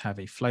work is have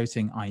a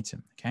floating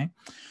item, okay?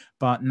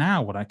 But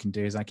now what I can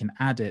do is I can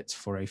add it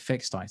for a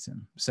fixed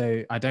item.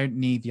 So I don't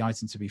need the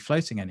item to be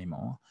floating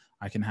anymore.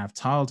 I can have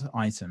tiled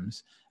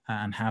items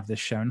and have this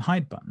show and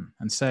hide button.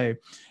 And so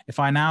if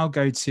I now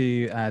go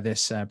to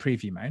this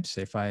preview mode,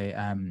 so if I,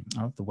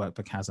 the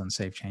workbook has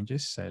unsaved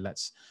changes. So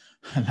let's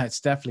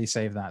definitely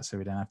save that so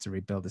we don't have to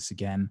rebuild this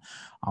again.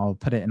 I'll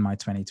put it in my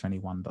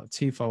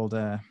 2021.2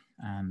 folder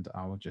and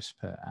I will just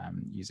put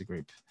user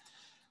group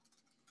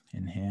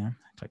in here,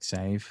 click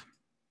save.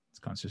 It's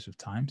conscious of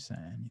time, so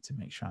I need to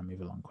make sure I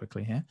move along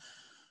quickly here.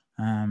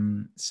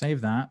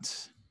 Save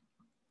that.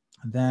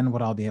 And then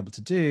what I'll be able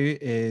to do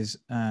is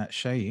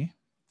show you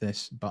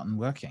this button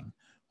working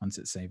once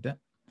it's saved it.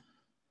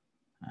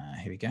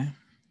 Here we go.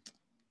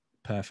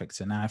 Perfect.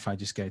 So now if I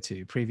just go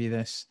to preview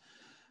this,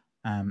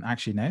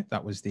 actually, no,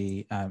 that was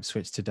the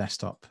switch to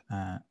desktop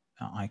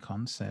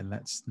icon. So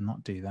let's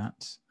not do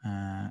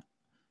that.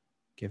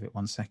 Give it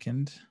 1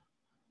 second.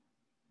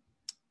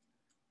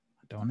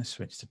 I don't want to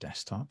switch to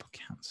desktop,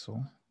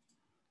 cancel.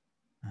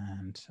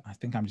 And I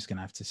think I'm just going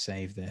to have to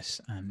save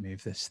this and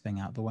move this thing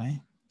out the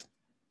way.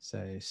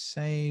 So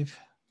save,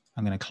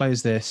 I'm going to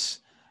close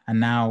this. And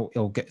now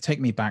it'll take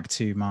me back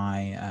to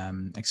my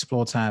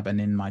Explore tab,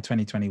 and in my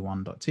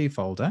 2021.2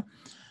 folder,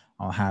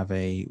 I'll have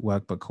a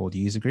workbook called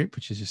User Group,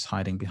 which is just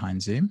hiding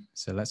behind Zoom.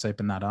 So let's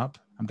open that up.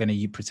 I'm going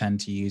to pretend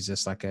to use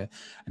this like an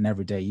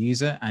everyday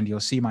user, and you'll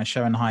see my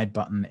show and hide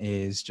button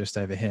is just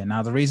over here.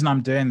 Now, the reason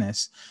I'm doing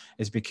this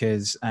is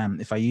because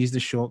if I use the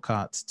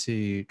shortcut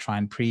to try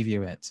and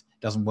preview it,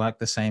 it doesn't work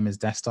the same as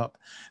desktop.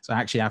 So I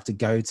actually have to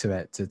go to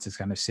it to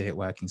kind of see it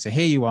working. So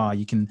here you are.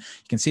 You can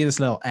see this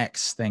little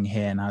X thing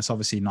here. Now, it's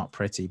obviously not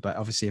pretty, but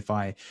obviously if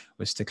I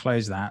was to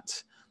close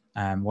that,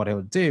 what it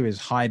will do is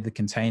hide the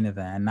container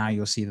there. And now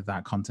you'll see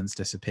that content's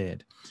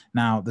disappeared.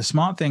 Now, the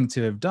smart thing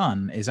to have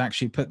done is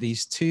actually put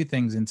these 2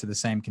 things into the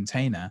same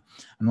container.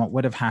 And what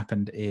would have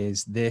happened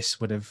is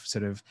this would have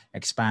sort of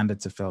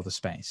expanded to fill the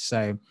space.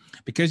 So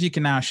because you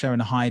can now show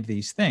and hide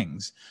these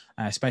things,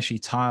 especially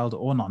tiled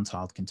or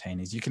non-tiled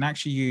containers, you can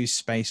actually use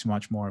space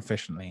much more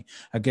efficiently.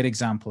 A good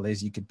example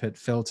is you could put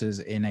filters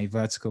in a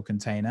vertical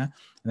container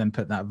and then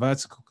put that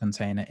vertical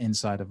container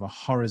inside of a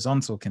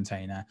horizontal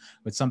container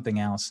with something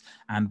else.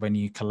 And when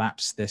you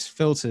collapse this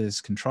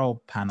filters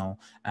control panel,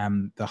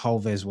 the whole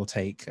viz will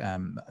take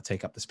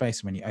up the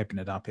space. And when you open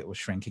it up, it will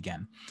shrink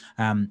again.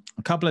 A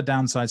couple of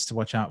downsides to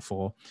watch out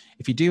for.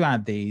 If you do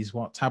add these,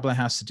 what Tableau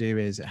has to do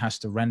is it has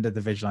to render the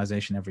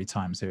visualization every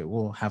time. So it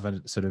will have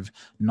a sort of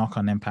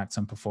knock-on impact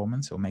on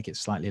performance. It will make it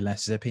slightly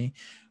less zippy.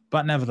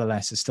 but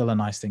nevertheless, it's still a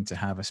nice thing to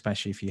have,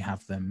 especially if you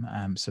have them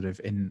sort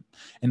of in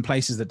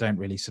places that don't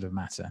really sort of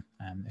matter,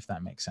 if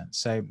that makes sense.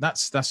 So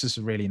that's just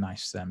a really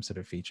nice sort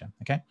of feature.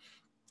 Okay.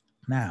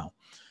 Now,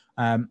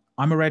 I'm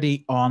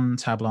already on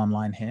Tableau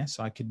Online here,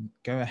 so I could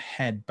go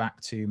ahead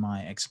back to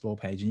my Explore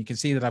page, and you can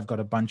see that I've got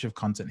a bunch of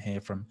content here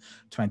from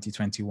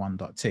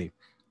 2021.2.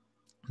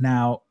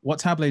 Now, what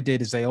Tableau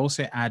did is they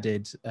also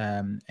added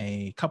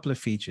a couple of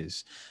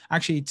features,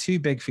 actually two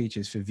big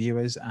features for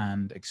viewers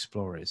and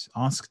explorers: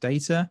 Ask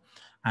Data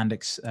and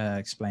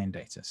Explain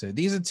Data. So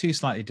these are two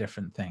slightly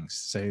different things.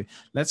 So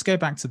let's go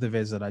back to the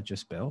viz that I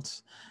just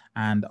built.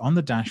 And on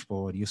the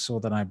dashboard, you saw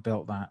that I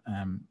built that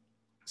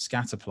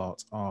scatter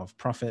plot of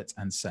profit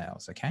and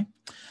sales. Okay.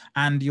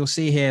 And you'll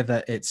see here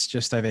that it's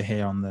just over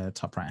here on the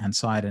top right hand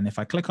side. And if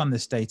I click on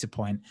this data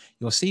point,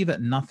 you'll see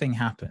that nothing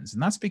happens.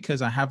 And that's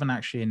because I haven't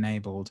actually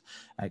enabled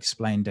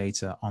Explain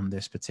Data on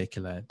this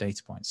particular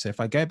data point. So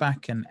if I go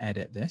back and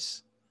edit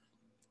this,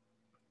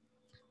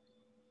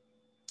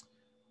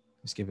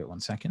 just give it 1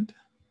 second.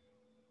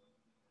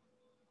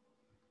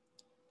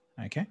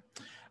 Okay.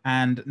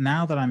 And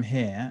now that I'm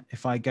here,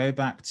 if I go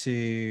back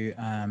to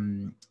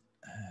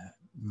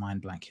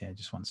mind blank here,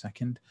 just 1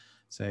 second.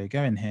 So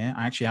go in here.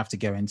 I actually have to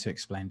go into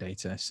Explain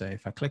Data. So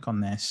if I click on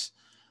this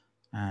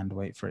and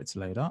wait for it to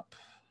load up,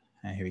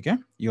 here we go.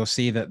 You'll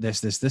see that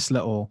there's this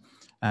little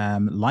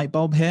light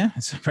bulb here.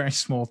 It's a very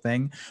small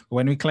thing, but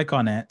when we click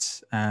on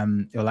it,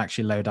 it'll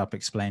actually load up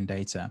Explain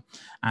Data,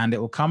 and it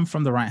will come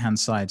from the right-hand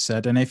side. So I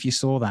don't know if you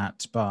saw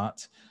that,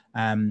 but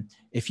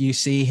if you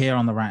see here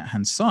on the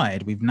right-hand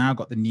side, we've now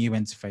got the new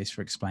interface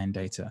for Explain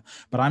Data,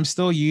 but I'm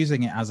still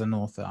using it as an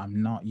author.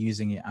 I'm not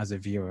using it as a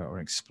viewer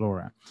or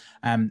explorer.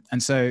 And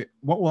so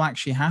what will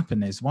actually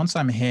happen is once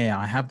I'm here,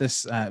 I have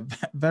this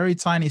very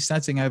tiny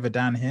setting over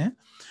down here.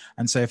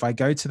 And so if I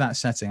go to that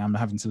setting, I'm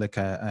having to look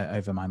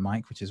over my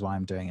mic, which is why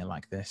I'm doing it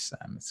like this.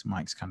 This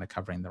mic's kind of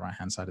covering the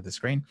right-hand side of the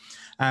screen.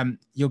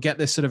 You'll get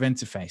this sort of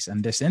interface,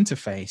 and this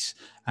interface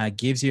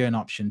gives you an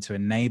option to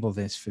enable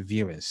this for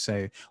viewers.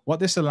 So what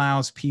this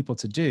allows people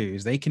to do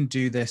is they can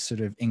do this sort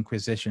of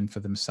inquisition for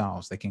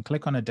themselves. They can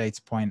click on a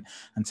data point,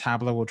 and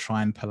Tableau will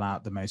try and pull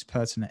out the most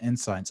pertinent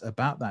insights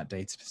about that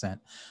data set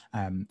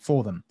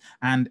for them.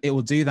 And it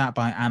will do that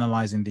by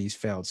analyzing these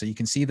fields. So you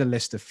can see the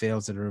list of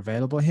fields that are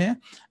available here,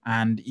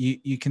 and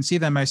you can see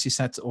they're mostly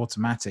set to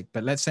automatic.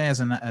 But let's say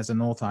as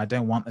an author, I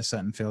don't want a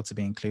certain field to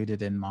be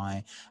included in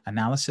my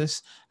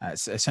analysis.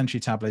 Essentially,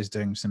 Tableau is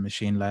doing some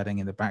machine learning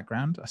in the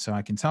background. So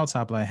I can tell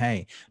Tableau,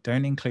 hey,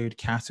 don't include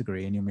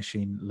category in your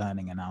machine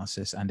learning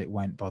analysis, and it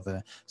won't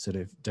bother sort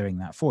of doing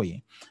that for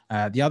you.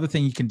 The other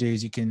thing you can do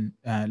is you can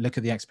look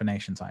at the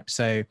explanation type.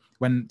 So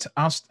when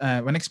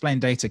Explain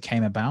Data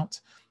came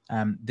about,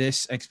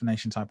 this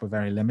explanation type were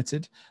very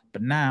limited,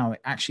 but now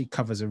it actually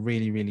covers a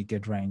really, really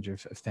good range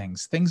of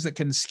things that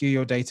can skew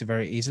your data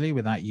very easily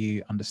without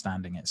you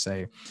understanding it.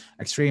 So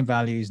extreme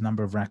values,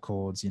 number of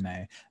records,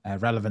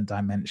 relevant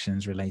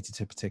dimensions related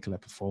to particular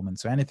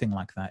performance, or anything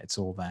like that, it's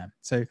all there.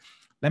 So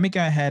let me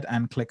go ahead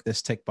and click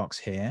this tick box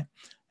here,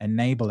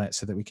 enable it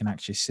so that we can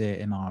actually see it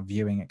in our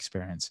viewing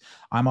experience.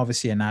 I'm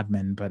obviously an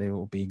admin, but it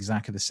will be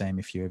exactly the same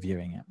if you're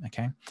viewing it,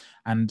 okay?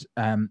 And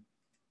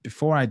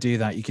before I do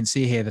that, you can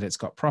see here that it's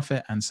got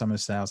profit and sum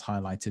of sales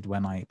highlighted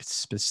when I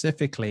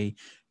specifically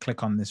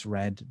click on this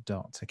red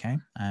dot, okay?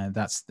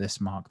 That's this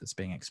mark that's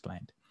being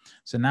explained.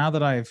 So now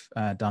that I've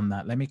done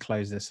that, let me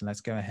close this and let's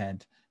go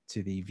ahead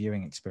to the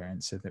viewing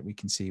experience so that we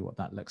can see what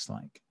that looks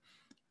like.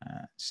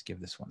 Just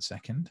give this 1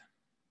 second.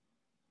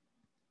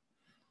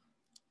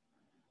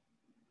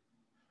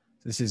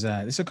 This is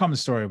a common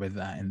story with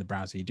in the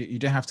browser. You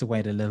do have to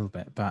wait a little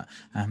bit, but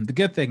the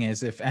good thing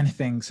is if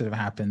anything sort of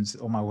happens,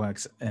 all my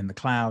work's in the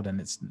cloud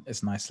and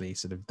it's nicely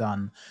sort of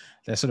done.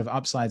 There's sort of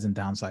upsides and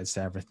downsides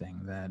to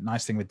everything. The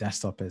nice thing with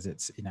desktop is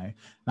it's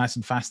nice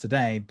and fast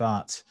today,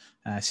 but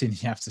as soon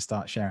as you have to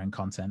start sharing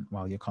content,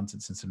 well, your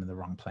content's in the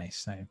wrong place.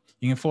 So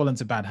you can fall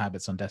into bad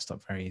habits on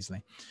desktop very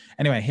easily.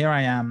 Anyway, here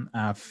I am.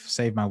 I've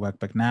saved my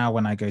workbook. Now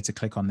when I go to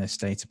click on this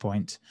data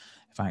point,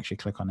 if I actually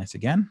click on it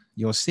again,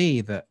 you'll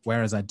see that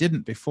whereas I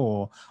didn't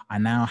before, I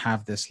now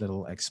have this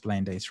little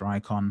explain data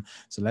icon.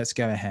 So let's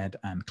go ahead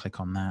and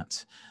click on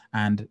that.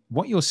 And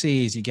what you'll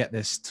see is you get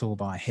this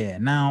toolbar here.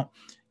 Now,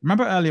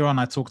 remember earlier on,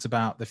 I talked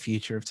about the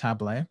future of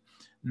Tableau.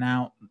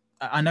 Now,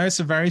 I know it's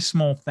a very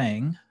small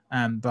thing,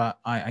 but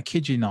I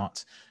kid you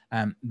not,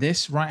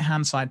 this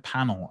right-hand side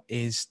panel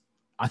is,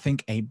 I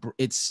think,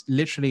 it's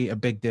literally a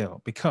big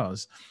deal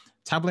because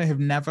Tableau have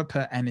never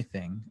put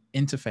anything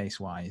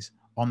interface-wise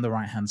on the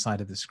right-hand side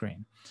of the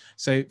screen.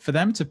 So for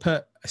them to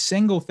put a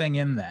single thing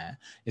in there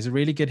is a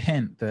really good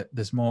hint that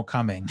there's more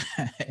coming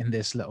in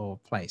this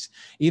little place.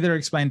 Either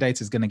Explain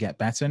Data is going to get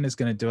better and is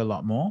going to do a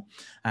lot more,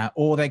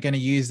 or they're going to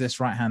use this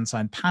right-hand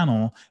side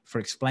panel for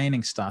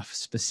explaining stuff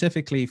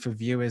specifically for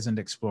viewers and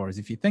explorers.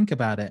 If you think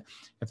about it,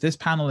 if this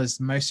panel is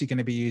mostly going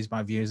to be used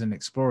by viewers and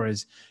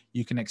explorers,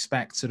 you can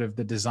expect sort of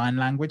the design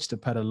language to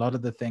put a lot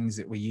of the things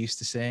that we're used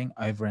to seeing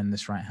over in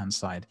this right-hand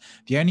side.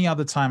 The only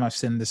other time I've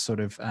seen this sort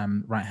of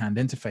right-hand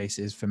interface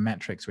is for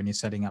metrics when you're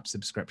setting up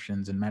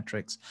subscriptions and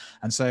metrics characteristics.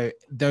 And so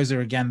those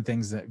are, again,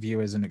 things that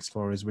viewers and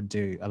explorers would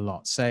do a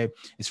lot. So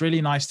it's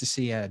really nice to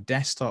see a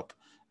desktop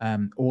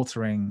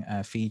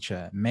authoring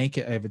feature make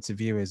it over to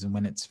viewers, and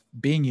when it's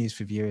being used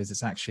for viewers,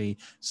 it's actually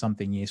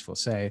something useful.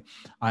 So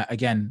I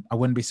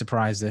wouldn't be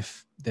surprised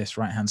if this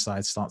right hand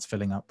side starts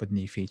filling up with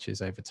new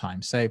features over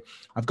time. So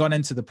I've gone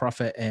into the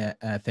profit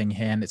thing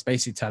here, and it's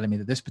basically telling me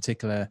that this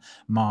particular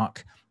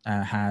mark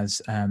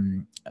has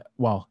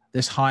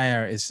this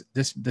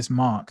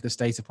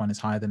data point is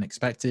higher than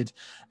expected.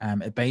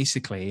 It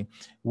basically,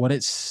 what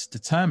it's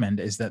determined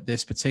is that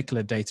this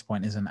particular data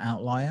point is an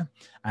outlier,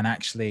 and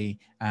actually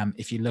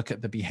if you look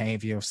at the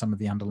behavior of some of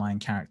the underlying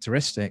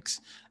characteristics,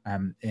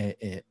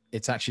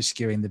 it's actually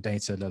skewing the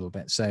data a little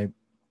bit. So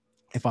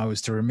if I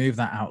was to remove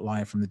that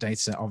outlier from the data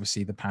set,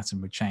 obviously the pattern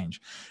would change.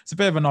 It's a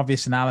bit of an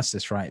obvious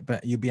analysis, right?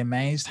 But you'd be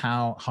amazed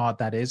how hard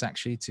that is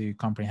actually to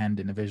comprehend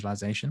in a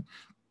visualization.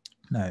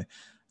 No,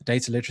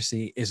 data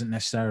literacy isn't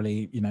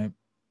necessarily,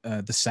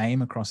 the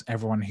same across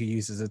everyone who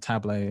uses a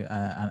Tableau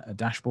a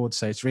dashboard.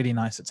 So it's really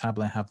nice that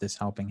Tableau have this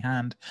helping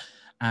hand,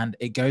 and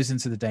it goes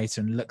into the data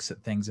and looks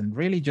at things and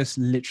really just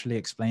literally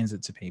explains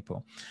it to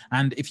people.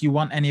 And if you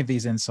want any of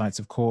these insights,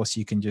 of course,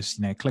 you can just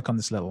click on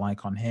this little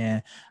icon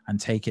here and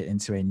take it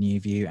into a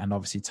new view, and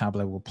obviously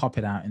Tableau will pop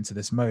it out into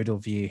this modal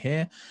view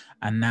here,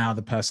 and now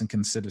the person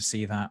can sort of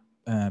see that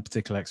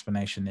particular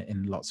explanation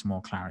in lots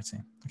more clarity.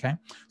 Okay,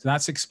 so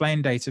that's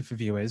explain data for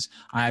viewers.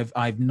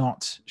 I've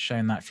not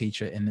shown that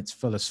feature in its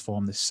fullest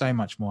form. There's so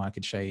much more I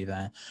could show you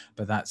there,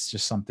 but that's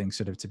just something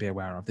sort of to be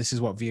aware of. This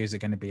is what viewers are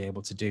going to be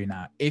able to do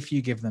now if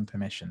you give them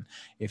permission,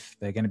 if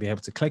they're going to be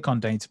able to click on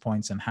data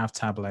points and have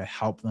Tableau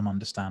help them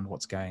understand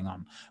what's going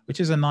on, which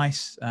is a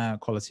nice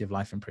quality of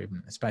life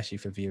improvement, especially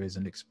for viewers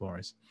and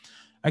explorers.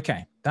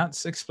 Okay,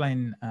 that's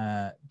explain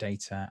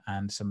data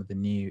and some of the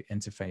new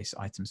interface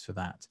items for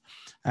that.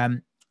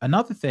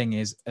 Another thing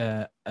is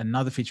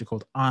another feature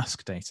called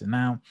Ask Data.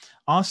 Now,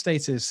 Ask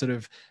Data is sort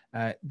of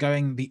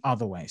going the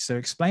other way. So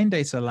explain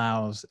data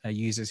allows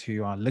users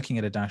who are looking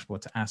at a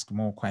dashboard to ask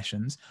more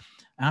questions.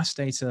 Ask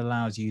Data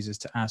allows users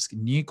to ask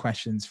new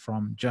questions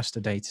from just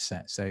a data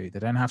set. So they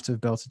don't have to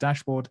have built a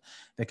dashboard.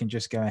 They can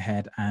just go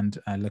ahead and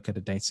look at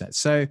a data set.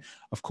 So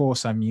of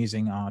course, I'm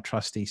using our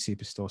trusty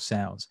Superstore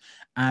sales.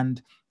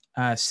 And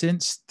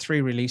since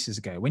 3 releases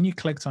ago, when you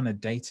clicked on a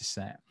data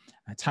set,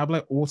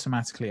 Tableau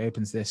automatically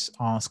opens this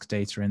Ask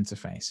Data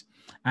interface.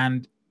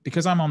 And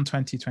because I'm on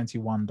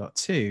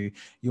 2021.2,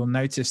 you'll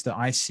notice that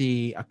I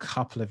see a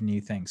couple of new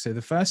things. So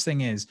the first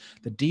thing is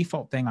the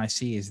default thing I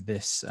see is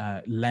this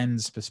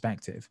lens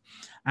perspective.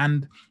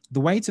 And the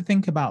way to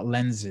think about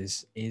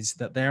lenses is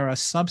that they're a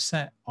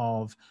subset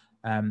of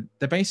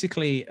they're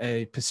basically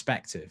a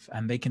perspective,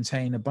 and they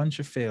contain a bunch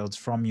of fields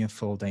from your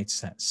full data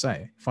set. So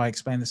if I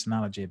explain this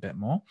analogy a bit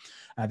more,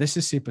 this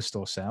is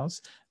Superstore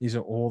sales. These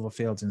are all the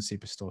fields in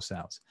Superstore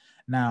sales.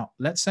 Now,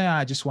 let's say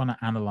I just want to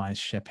analyze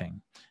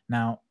shipping.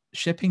 Now,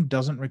 shipping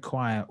doesn't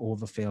require all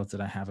the fields that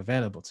I have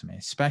available to me,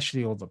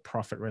 especially all the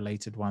profit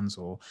related ones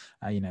or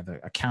the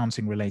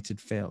accounting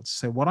related fields.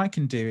 So what I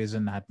can do as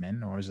an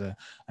admin or as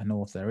an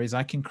author is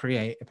I can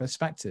create a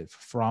perspective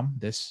from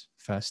this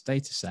first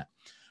data set.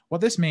 What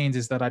this means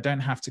is that I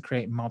don't have to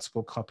create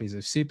multiple copies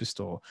of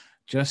Superstore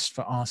just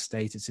for Ask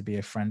Data to be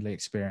a friendly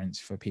experience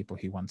for people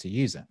who want to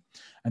use it.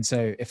 And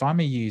so if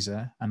I'm a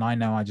user and I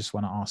know I just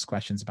want to ask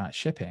questions about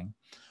shipping,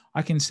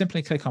 I can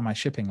simply click on my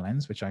shipping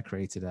lens, which I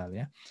created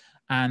earlier,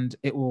 and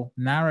it will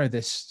narrow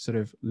this sort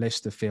of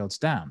list of fields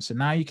down. So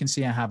now you can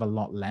see I have a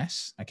lot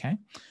less, okay?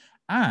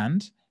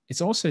 And it's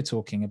also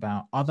talking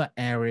about other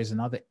areas and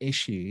other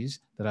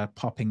issues that are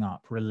popping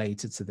up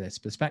related to this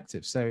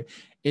perspective. So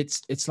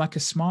it's like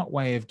a smart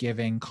way of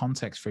giving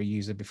context for a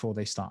user before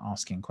they start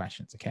asking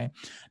questions, okay?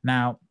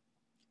 Now,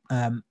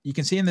 you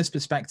can see in this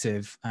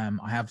perspective,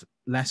 I have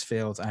less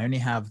fields. I only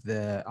have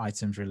the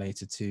items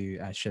related to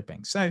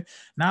shipping. So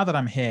now that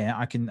I'm here,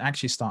 I can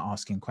actually start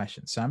asking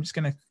questions. So I'm just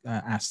going to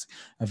ask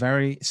a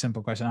very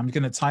simple question. I'm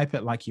going to type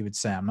it like you would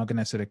say. I'm not going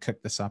to sort of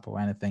cook this up or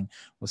anything.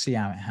 We'll see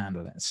how it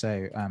handled it.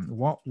 So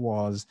what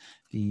was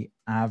the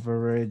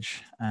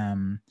average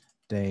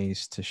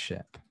days to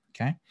ship?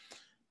 Okay.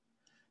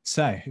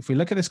 So if we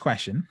look at this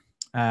question,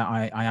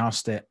 I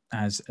asked it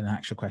as an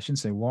actual question.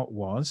 So what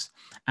was,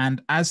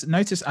 and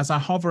notice as I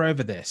hover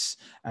over this,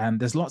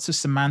 there's lots of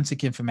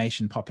semantic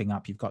information popping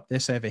up. You've got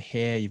this over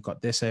here, you've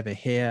got this over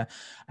here,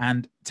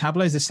 and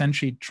Tableau is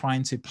essentially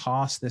trying to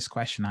pass this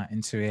question out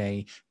into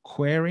a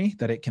query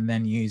that it can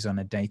then use on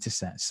a data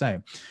set.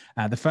 So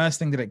the first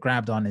thing that it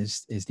grabbed on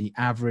is the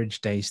average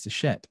days to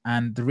ship.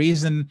 And the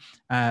reason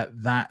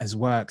that has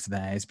worked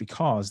there is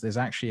because there's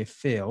actually a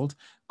field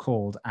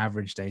called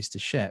average days to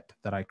ship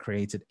that I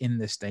created in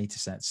this data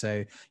set.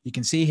 So you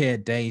can see here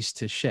days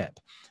to ship,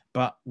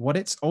 but what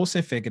it's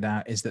also figured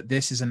out is that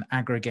this is an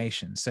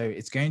aggregation. So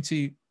it's going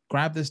to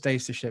grab this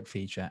days to ship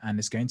feature and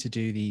it's going to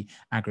do the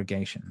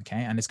aggregation,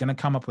 okay? And it's going to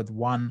come up with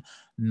one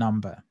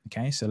number,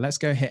 okay? So let's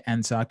go hit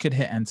enter. I could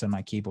hit enter on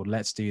my keyboard.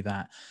 Let's do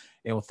that.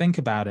 it will think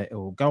about it, it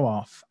will go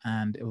off,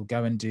 and it will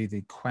go and do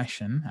the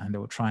question, and it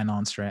will try and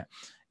answer it.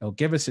 It'll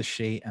give us a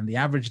sheet, and the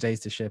average days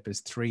to ship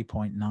is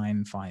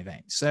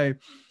 3.958. So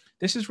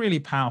this is really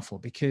powerful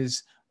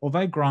because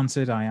although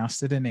granted, I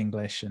asked it in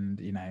English and,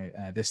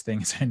 this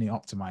thing is only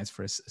optimized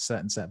for a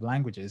certain set of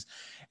languages,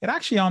 it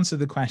actually answered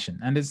the question.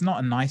 And it's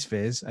not a nice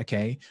viz.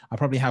 Okay. I'll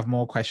probably have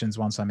more questions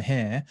once I'm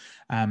here.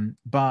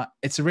 But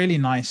it's really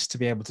nice to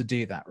be able to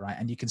do that, right?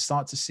 And you can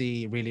start to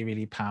see really,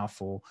 really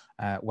powerful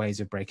ways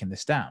of breaking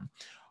this down.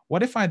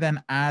 What if I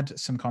then add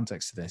some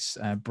context to this?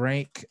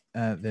 Break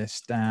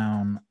this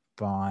down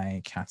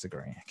by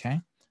category,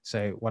 okay?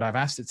 So what I've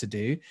asked it to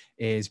do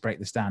is break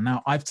this down.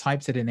 Now, I've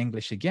typed it in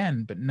English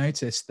again, but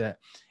notice that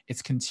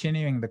it's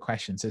continuing the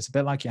question. So it's a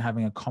bit like you're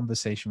having a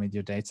conversation with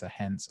your data,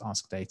 hence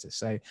ask data.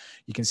 So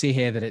you can see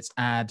here that it's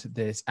added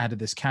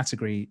this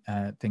category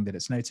thing that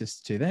it's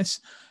noticed to this.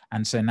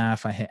 And so now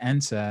if I hit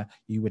enter,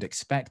 you would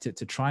expect it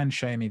to try and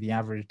show me the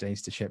average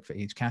days to ship for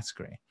each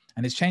category.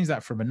 And it's changed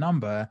that from a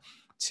number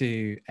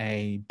to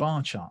a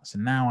bar chart. So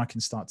now I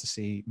can start to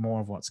see more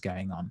of what's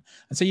going on.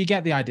 And so you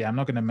get the idea. I'm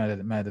not going to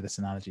murder this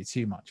analogy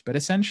too much, but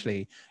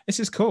essentially this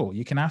is cool.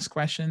 You can ask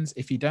questions.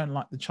 If you don't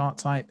like the chart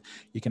type,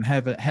 you can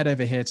head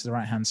over here to the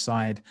right-hand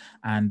side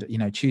and,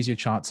 choose your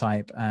chart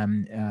type.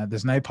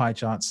 There's no pie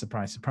charts,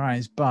 surprise,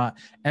 surprise, but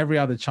every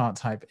other chart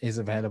type is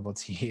available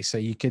to you. So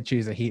you could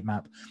choose a heat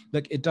map.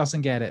 Look, it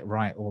doesn't get it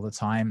right all the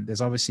time.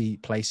 There's obviously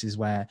places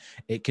where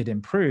it could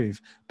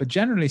improve, but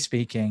generally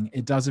speaking,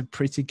 it does a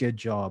pretty good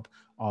job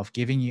of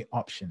giving you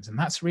options. And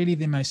that's really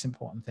the most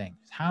important thing.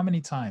 How many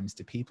times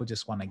do people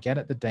just want to get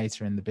at the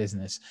data in the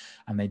business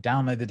and they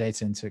download the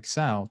data into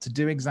Excel to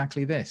do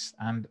exactly this?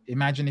 And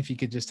imagine if you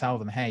could just tell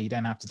them, hey, you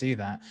don't have to do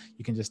that.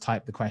 You can just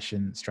type the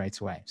question straight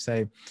away.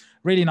 So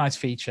really nice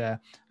feature.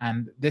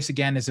 And this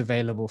again is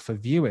available for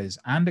viewers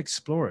and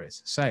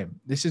explorers. So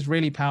this is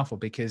really powerful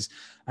because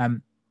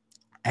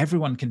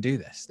everyone can do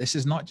this. This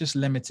is not just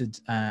limited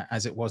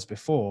as it was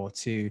before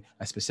to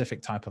a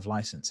specific type of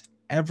license.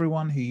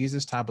 Everyone who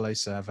uses Tableau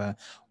server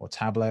or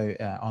Tableau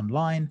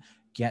online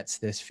gets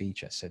this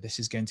feature. So this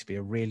is going to be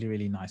a really,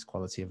 really nice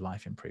quality of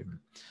life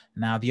improvement.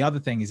 Now, the other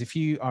thing is if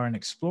you are an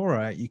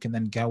explorer, you can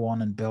then go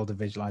on and build a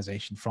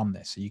visualization from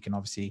this. So you can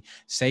obviously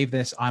save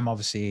this. I'm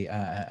obviously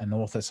an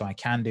author, so I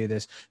can do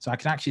this. So I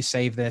can actually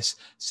save this,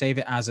 save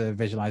it as a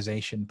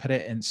visualization, put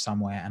it in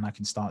somewhere, and I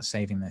can start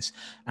saving this.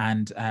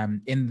 And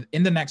in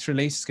the next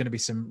release, it's going to be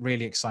some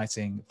really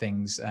exciting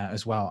things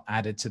as well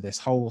added to this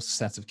whole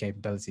set of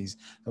capabilities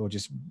that will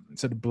just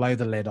sort of blow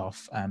the lid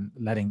off,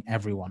 letting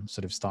everyone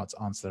sort of start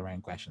to answer their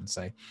own questions.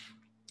 So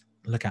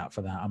look out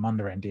for that. I'm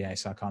under NDA,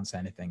 so I can't say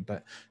anything,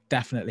 but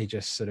definitely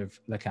just sort of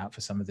look out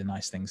for some of the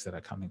nice things that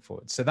are coming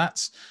forward. So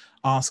that's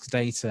Ask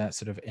Data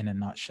sort of in a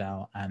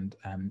nutshell. And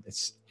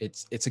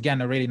it's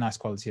again, a really nice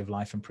quality of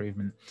life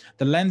improvement.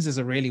 The lenses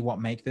are really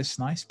what make this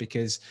nice,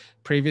 because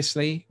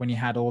previously when you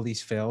had all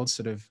these fields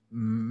sort of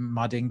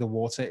mudding the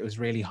water, it was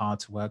really hard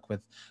to work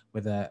with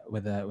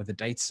a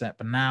data set.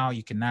 But now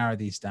you can narrow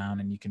these down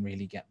and you can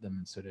really get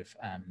them sort of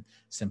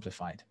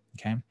simplified.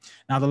 Okay.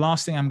 Now, the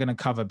last thing I'm going to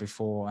cover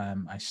before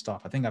I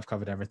stop, I think I've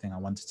covered everything I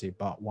wanted to,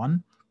 but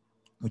one,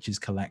 which is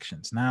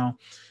collections. Now,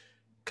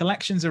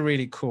 collections are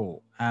really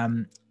cool.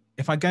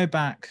 If I go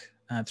back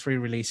 3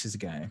 releases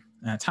ago,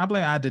 Tableau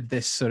added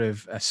this sort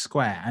of a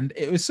square, and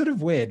it was sort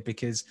of weird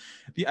because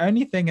the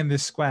only thing in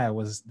this square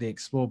was the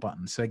explore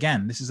button. So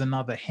again, this is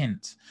another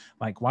hint.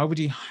 Like, why would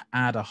you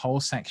add a whole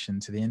section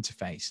to the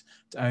interface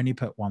to only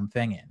put one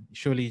thing in?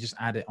 Surely you just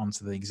add it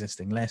onto the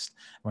existing list.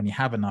 When you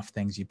have enough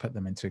things, you put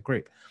them into a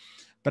group.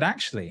 But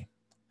actually,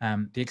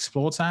 the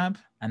explore tab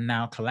and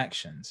now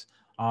collections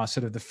are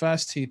sort of the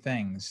first 2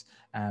 things,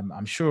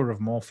 I'm sure of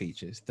more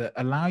features that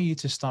allow you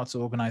to start to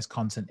organize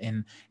content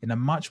in a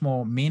much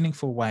more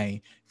meaningful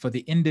way for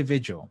the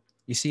individual.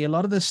 You see, a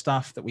lot of the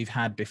stuff that we've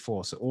had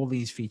before, so all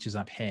these features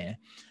up here,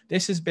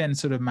 this has been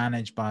sort of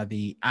managed by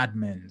the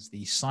admins,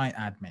 the site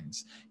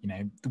admins,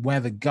 where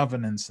the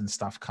governance and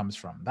stuff comes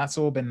from. That's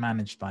all been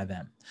managed by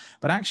them.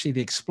 But actually,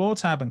 the Explore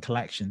tab and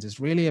Collections is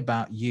really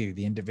about you,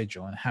 the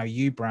individual, and how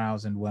you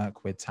browse and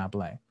work with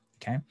Tableau.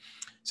 Okay,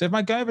 so if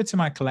I go over to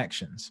my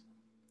collections,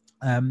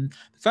 the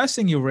first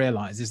thing you'll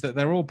realize is that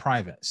they're all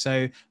private.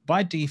 So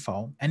by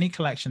default, any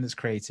collection that's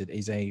created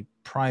is a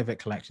private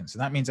collection. So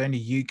that means only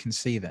you can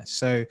see this.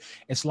 So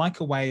it's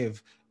like a way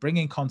of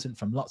bringing content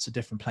from lots of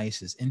different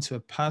places into a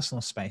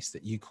personal space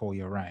that you call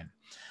your own.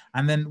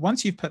 And then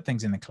once you've put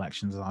things in the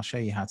collections, I'll show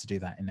you how to do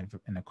that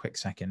in a quick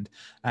second,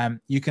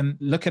 you can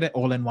look at it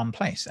all in one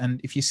place. And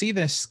if you see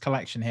this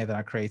collection here that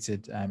I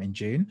created in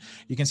June,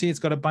 you can see it's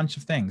got a bunch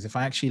of things. If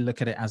I actually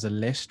look at it as a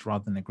list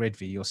rather than a grid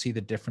view, you'll see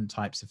the different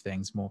types of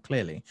things more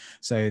clearly.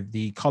 So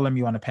the column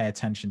you want to pay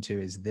attention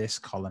to is this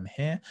column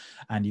here,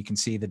 and you can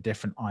see the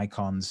different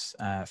icons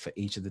for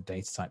each of the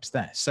data types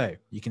there. So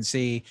you can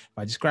see, if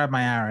I just grab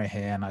my arrow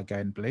here and I go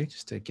in blue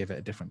just to give it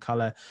a different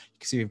color, you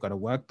can see we've got a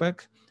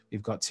workbook.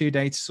 We've got 2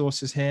 data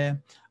sources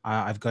here.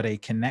 I've got a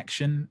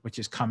connection, which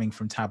is coming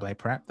from Tableau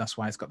Prep. That's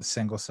why it's got the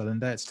single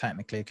cylinder. It's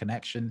technically a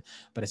connection,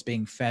 but it's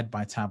being fed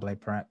by Tableau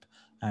Prep.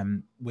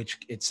 which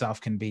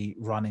itself can be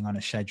running on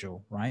a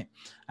schedule, right?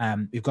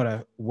 We've got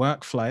a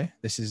workflow.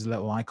 This is a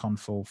little icon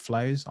for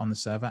flows on the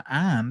server.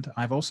 And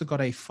I've also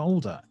got a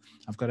folder.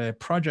 I've got a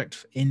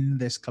project in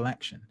this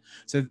collection.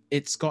 So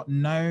it's got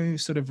no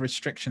sort of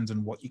restrictions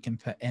on what you can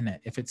put in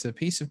it. If it's a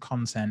piece of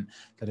content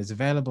that is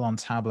available on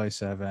Tableau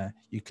server,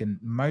 you can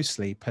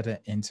mostly put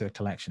it into a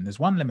collection. There's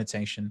one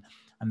limitation,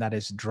 and that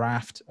is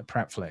draft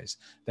prep flows.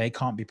 They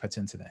can't be put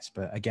into this,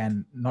 but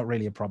again, not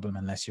really a problem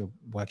unless you're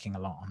working a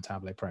lot on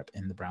Tableau prep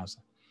in the browser.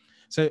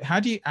 So how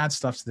do you add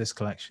stuff to this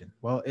collection?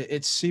 Well,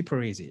 it's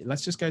super easy.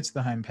 Let's just go to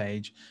the home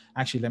page.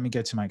 Actually, let me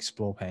go to my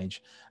explore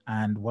page.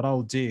 And what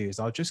I'll do is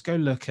I'll just go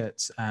look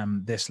at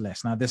this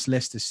list. Now, this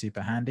list is super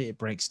handy. It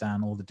breaks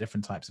down all the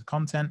different types of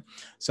content.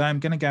 So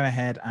I'm going to go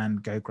ahead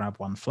and go grab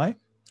one flow.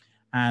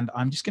 And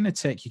I'm just going to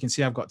tick, you can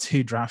see I've got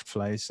 2 draft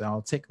flows. So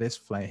I'll tick this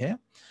flow here.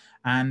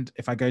 And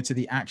if I go to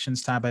the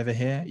actions tab over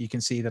here, you can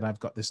see that I've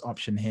got this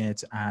option here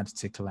to add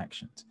to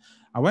collections.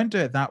 I won't do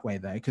it that way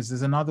though, because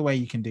there's another way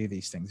you can do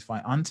these things. If I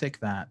untick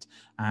that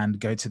and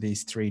go to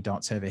these 3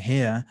 dots over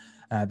here,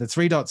 the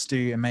 3 dots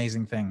do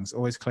amazing things.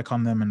 Always click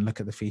on them and look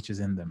at the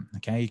features in them.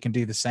 Okay, you can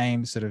do the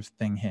same sort of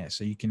thing here.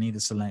 So you can either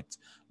select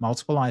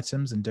multiple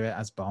items and do it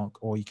as bulk,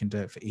 or you can do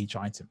it for each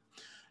item.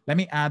 Let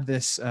me add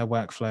this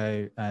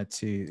workflow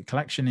to the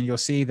collection, and you'll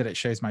see that it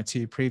shows my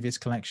 2 previous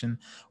collection,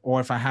 or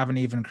if I haven't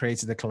even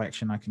created a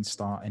collection, I can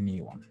start a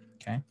new one,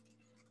 okay?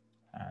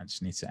 I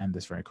just need to end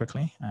this very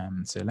quickly.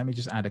 So let me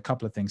just add a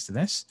couple of things to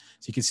this.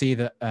 So you can see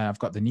that I've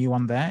got the new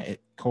one there.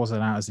 It calls it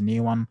out as a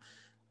new one.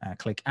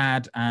 Click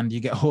add, and you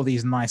get all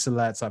these nice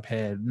alerts up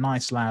here,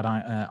 nice loud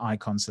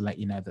icons to let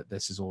you know that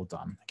this is all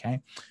done. Okay,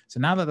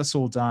 so now that that's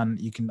all done,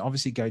 you can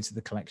obviously go to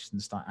the collection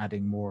and start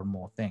adding more and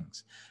more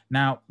things.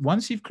 Now,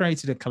 once you've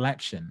created a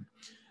collection,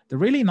 the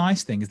really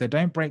nice thing is they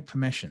don't break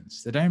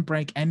permissions. They don't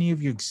break any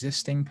of your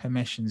existing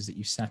permissions that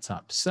you set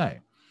up. So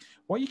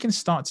what you can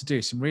start to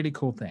do, some really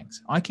cool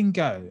things. I can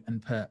go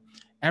and put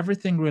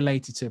everything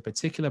related to a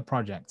particular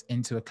project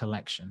into a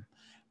collection,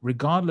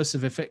 regardless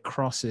of if it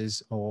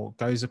crosses or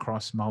goes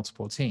across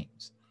multiple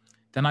teams.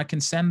 Then I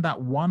can send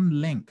that one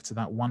link to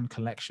that one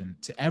collection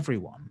to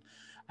everyone,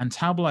 and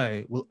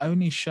Tableau will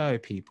only show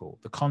people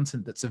the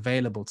content that's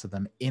available to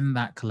them in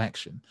that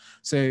collection.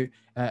 So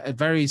a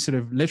very sort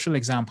of literal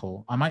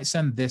example, I might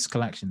send this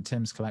collection,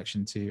 Tim's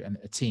collection, to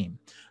a team,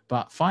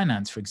 but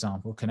finance, for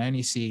example, can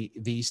only see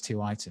these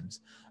 2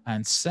 items,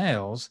 and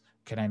sales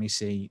can only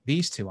see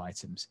these 2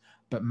 items,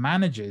 but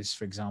managers,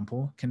 for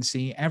example, can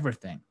see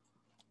everything.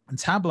 And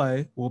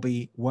Tableau will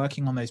be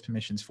working on those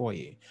permissions for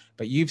you,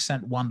 but you've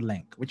sent one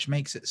link, which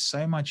makes it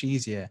so much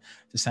easier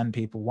to send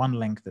people one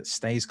link that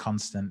stays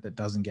constant, that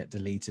doesn't get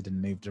deleted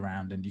and moved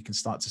around, and you can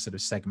start to sort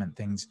of segment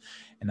things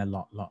in a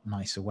lot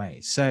nicer way.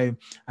 So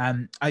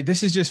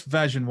this is just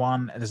version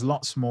 1. There's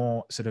lots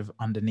more sort of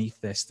underneath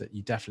this that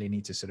you definitely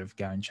need to sort of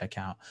go and check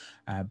out.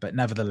 But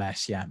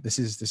nevertheless, yeah, this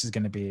is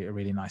going to be a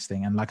really nice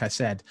thing. And like I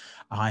said,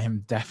 I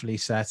am definitely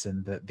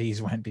certain that these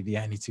won't be the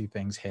only 2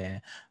 things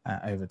here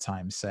over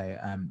time. So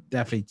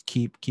definitely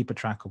keep a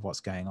track of what's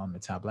going on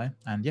with Tableau,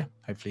 and yeah,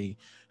 hopefully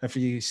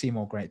you see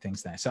more great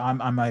things there. So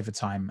I'm over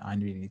time. I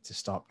really need to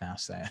stop now,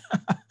 so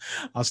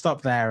I'll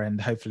stop there and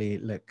hopefully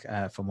look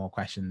for more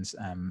questions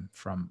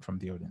from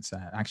the audience.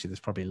 Actually, there's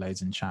probably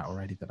loads in chat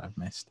already that I've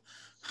missed.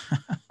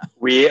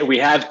 we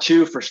have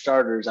 2 for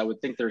starters. I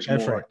would think there's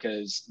more,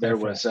 because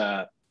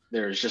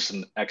there's just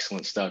some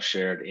excellent stuff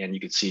shared, and you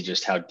could see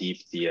just how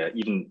deep the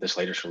even this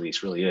latest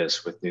release really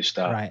is with new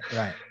stuff.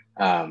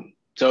 Right.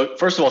 So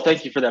first of all,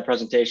 thank you for that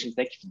presentation.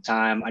 Thank you for the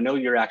time. I know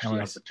you're actually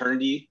on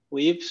paternity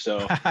leave,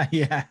 so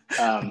yeah.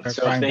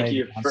 So thank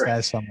you for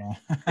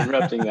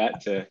interrupting that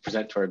to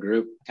present to our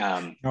group.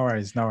 No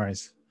worries.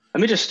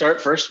 Let me just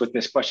start first with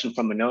this question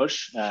from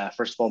Manoj.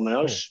 First of all,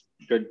 Manoj,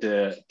 good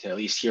to at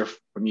least hear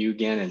from you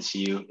again and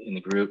see you in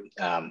the group.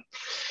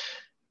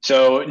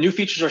 So new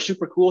features are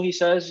super cool, he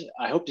says.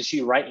 I hope to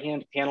see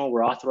right-hand panel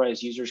where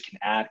authorized users can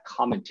add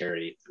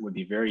commentary. It would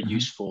be very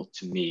useful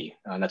to me.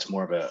 And that's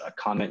more of a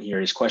comment here.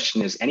 His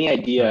question is, any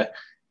idea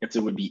if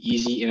there would be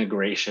easy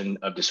integration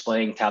of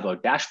displaying Tableau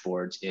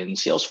dashboards in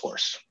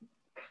Salesforce?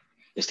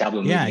 Is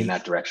Tableau moving in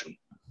that direction?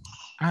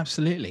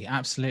 Absolutely.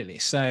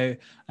 So,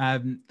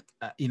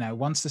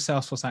 once the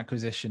Salesforce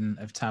acquisition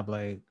of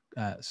Tableau,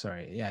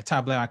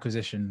 Tableau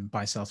acquisition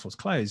by Salesforce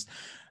closed,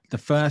 the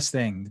first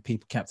thing that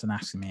people kept on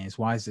asking me is,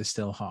 why is this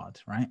still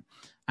hard, right?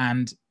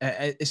 And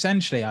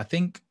essentially, I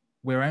think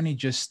we're only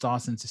just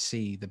starting to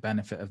see the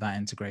benefit of that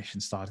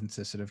integration starting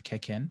to sort of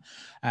kick in.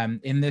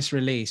 In this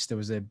release, there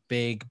was a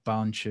big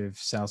bunch of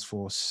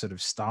Salesforce sort of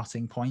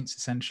starting points,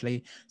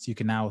 essentially. So you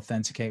can now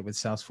authenticate with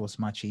Salesforce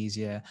much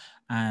easier.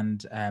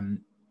 And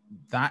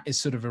that is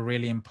sort of a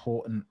really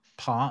important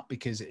part,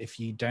 because if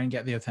you don't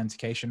get the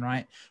authentication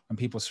right, when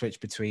people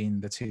switch between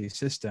the 2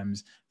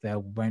 systems, they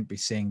won't be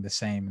seeing the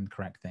same and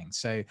correct things.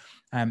 So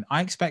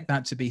I expect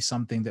that to be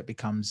something that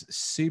becomes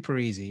super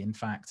easy. In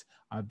fact,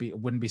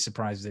 wouldn't be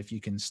surprised if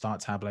you can start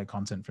Tableau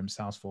content from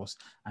Salesforce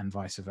and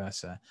vice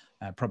versa,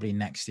 probably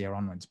next year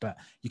onwards. But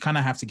you kind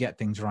of have to get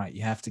things right.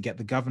 You have to get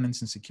the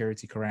governance and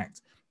security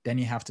correct. Then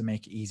you have to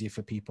make it easier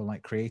for people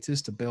like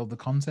creators to build the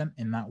content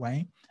in that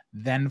way.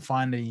 Then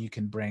finally, you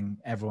can bring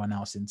everyone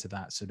else into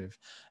that sort of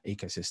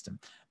ecosystem.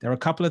 There are a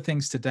couple of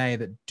things today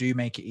that do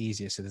make it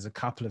easier. So there's a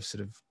couple of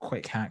sort of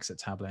quick hacks that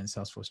Tableau and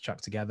Salesforce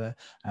chuck together.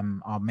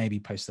 I'll maybe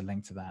post a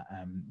link to that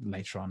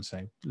later on.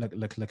 So look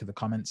at the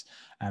comments.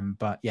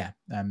 But yeah,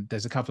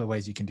 there's a couple of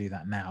ways you can do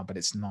that now, but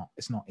it's not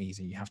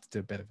easy. You have to do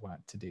a bit of work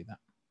to do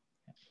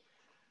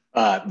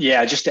that.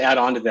 Yeah, just to add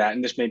on to that,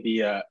 and this may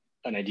be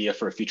an idea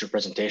for a future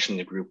presentation in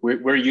the group.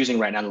 We're using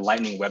right now the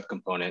Lightning Web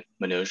Component,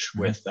 Manoj,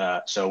 with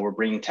so we're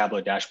bringing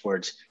Tableau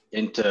dashboards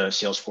into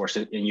Salesforce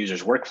in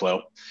users'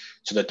 workflow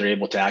so that they're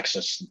able to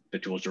access the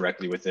tools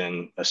directly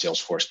within a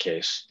Salesforce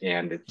case.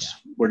 And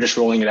we're just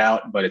rolling it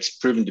out, but it's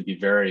proven to be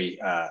very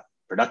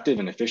productive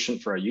and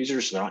efficient for our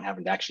users. So they're not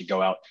having to actually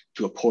go out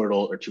to a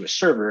portal or to a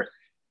server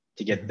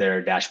to get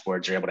their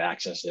dashboards. They're able to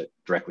access it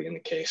directly in the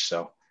case.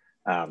 So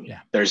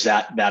there's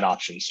that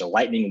option. So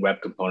Lightning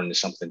Web Component is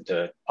something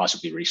to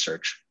possibly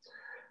research.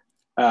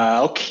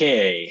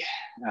 Okay,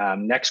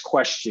 next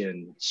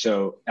question.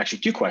 So actually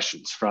 2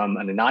 questions from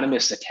an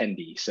anonymous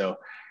attendee. So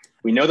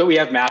we know that we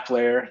have map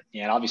layer,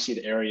 and obviously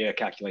the area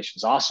calculation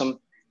is awesome.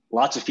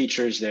 Lots of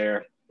features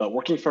there, but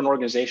working for an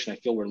organization, I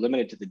feel we're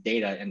limited to the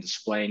data and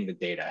displaying the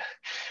data.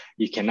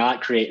 You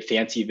cannot create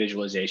fancy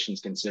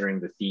visualizations considering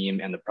the theme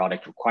and the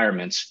product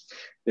requirements.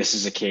 This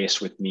is a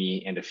case with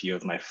me and a few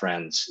of my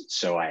friends.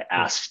 So I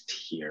asked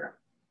here.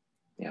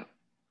 Yeah.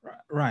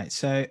 Right.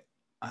 So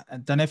I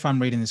don't know if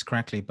I'm reading this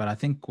correctly, but I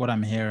think what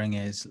I'm hearing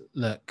is,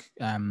 look,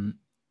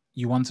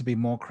 you want to be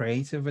more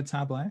creative with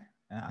Tableau.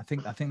 I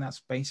think that's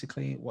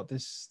basically what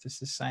this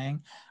is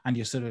saying. And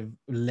you're sort of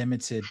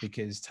limited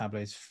because Tableau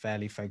is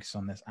fairly focused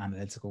on this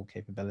analytical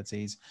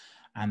capabilities,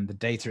 and the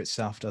data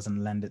itself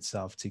doesn't lend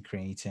itself to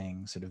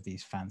creating sort of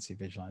these fancy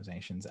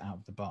visualizations out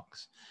of the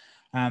box.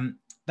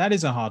 That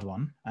is a hard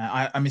one.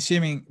 I'm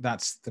assuming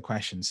that's the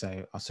question,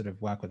 so I'll sort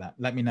of work with that.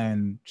 Let me know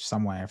in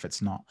somewhere if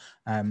it's not.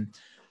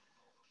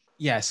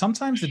 Yeah,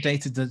 sometimes the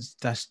data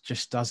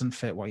just doesn't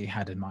fit what you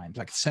had in mind.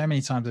 Like so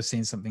many times I've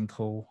seen something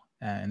cool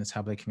in the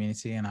Tableau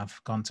community, and I've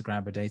gone to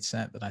grab a data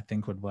set that I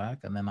think would work,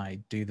 and then I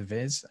do the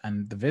viz,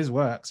 and the viz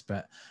works,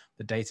 but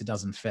the data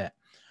doesn't fit.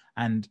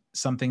 And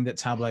something that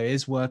Tableau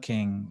is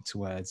working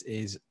towards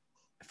is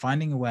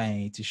finding a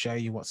way to show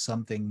you what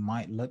something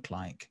might look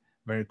like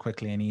very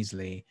quickly and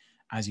easily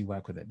as you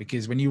work with it.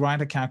 Because when you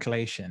write a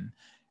calculation,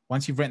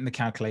 once you've written the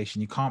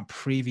calculation, you can't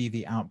preview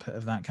the output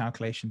of that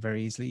calculation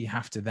very easily. You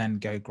have to then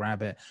go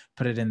grab it,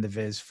 put it in the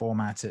viz,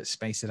 format it,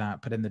 space it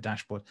out, put it in the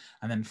dashboard,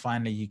 and then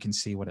finally you can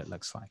see what it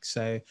looks like.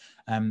 So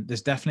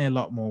there's definitely a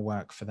lot more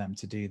work for them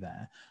to do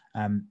there.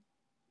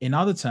 In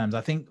other terms,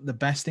 I think the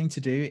best thing to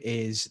do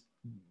is,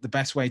 the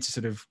best way to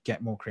sort of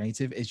get more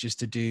creative is just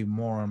to do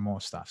more and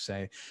more stuff.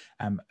 So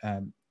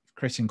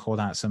Christian called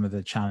out some of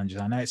the challenges.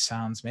 I know it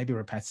sounds maybe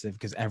repetitive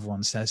because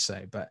everyone says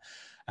so, but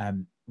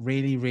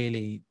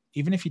really,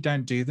 even if you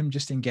don't do them,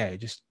 just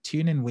engage, just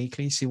tune in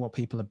weekly, see what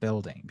people are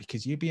building,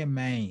 because you'd be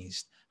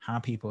amazed how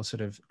people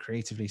sort of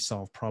creatively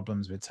solve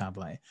problems with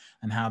Tableau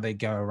and how they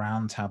go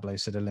around Tableau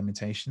sort of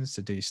limitations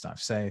to do stuff.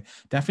 So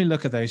definitely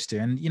look at those 2.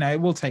 And, you know, it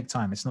will take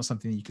time. It's not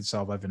something that you could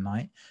solve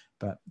overnight,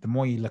 but the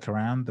more you look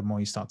around, the more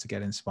you start to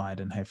get inspired,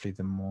 and hopefully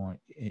the more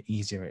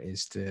easier it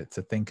is to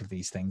think of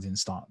these things and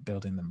start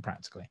building them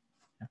practically.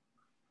 Yeah.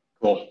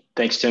 Cool.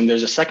 Thanks, Tim.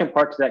 There's a second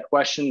part to that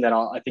question that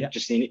I think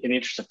just in the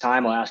interest of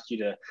time, I'll ask you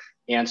to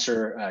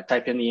answer,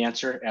 type in the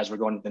answer as we're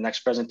going to the next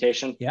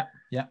presentation. Yeah.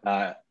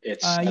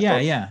 It's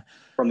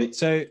from the,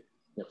 so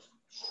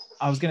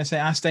I was going to say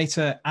Ask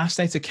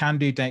Data can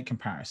do date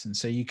comparison.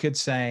 So you could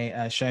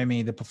say, show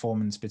me the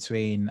performance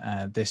between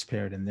this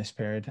period and this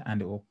period,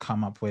 and it will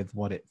come up with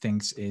what it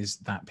thinks is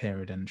that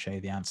period and show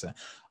you the answer.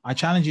 I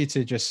challenge you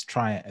to just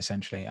try it,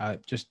 essentially.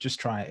 Just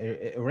try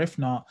it. Or if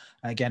not,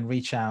 again,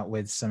 reach out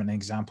with an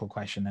example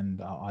question,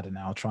 and I don't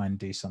know, I'll try and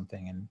do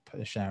something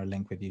and share a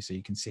link with you so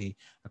you can see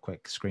a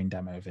quick screen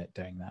demo of it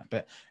doing that.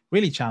 But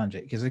really challenge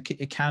it, because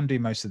it can do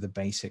most of the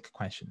basic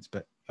questions,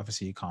 but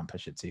obviously you can't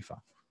push it too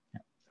far.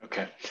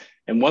 Okay.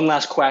 And one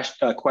last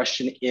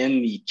question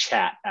in the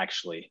chat,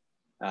 actually.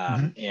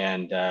 And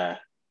I'm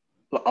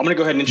going to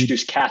go ahead and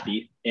introduce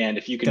Kathi. And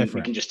if you can,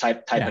 we can just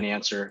type an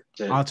answer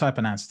to. I'll type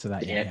an answer to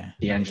that.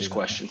 The Andrew's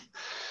question.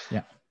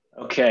 Yeah.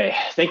 Okay.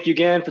 Thank you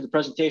again for the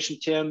presentation,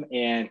 Tim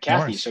and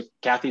Kathi. So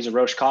Kathy's a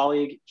Roche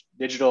colleague,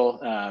 digital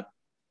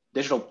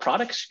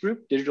products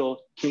group, digital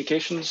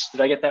communications.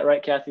 Did I get that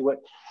right, Kathi? What?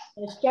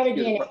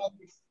 Strategy and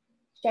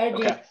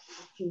strategy. Okay.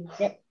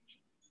 Yep.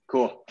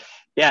 Cool.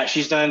 Yeah,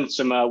 she's done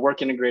some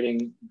work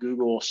integrating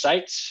Google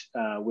Sites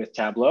with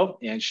Tableau,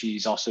 and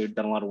she's also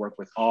done a lot of work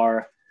with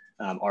R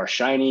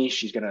Shiny.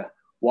 She's going to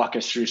walk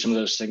us through some of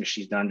those things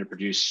she's done to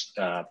produce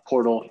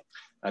portal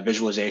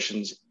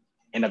visualizations.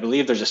 And I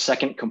believe there's a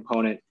second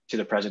component to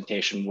the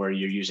presentation where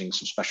you're using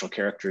some special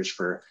characters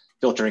for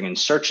filtering and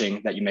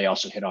searching that you may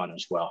also hit on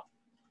as well.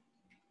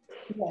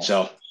 Yes.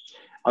 So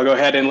I'll go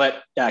ahead and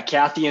let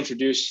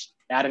Kathi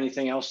add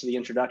anything else to the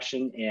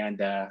introduction, and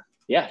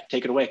yeah,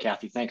 take it away,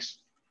 Kathi. Thanks.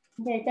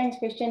 Okay, thanks,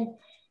 Christian.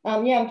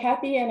 Yeah, I'm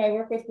Kathi, and I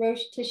work with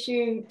Roche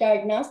Tissue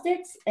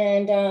Diagnostics,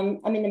 and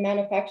I'm in the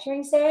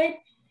manufacturing side.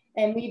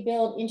 And we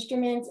build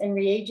instruments and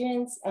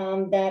reagents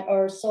that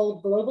are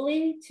sold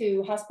globally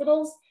to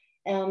hospitals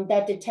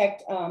that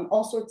detect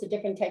all sorts of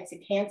different types of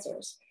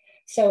cancers.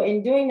 So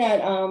in doing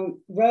that,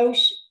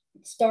 Roche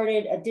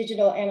started a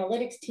digital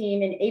analytics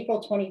team in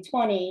April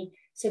 2020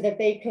 so that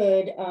they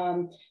could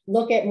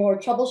look at more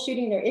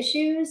troubleshooting their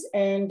issues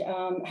and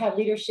have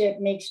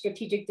leadership make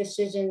strategic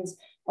decisions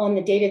on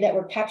the data that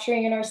we're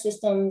capturing in our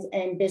systems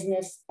and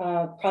business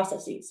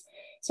processes.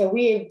 So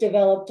we've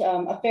developed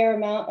a fair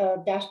amount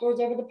of dashboards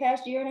over the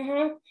past year and a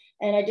half.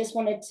 And I just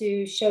wanted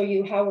to show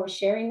you how we're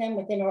sharing them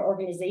within our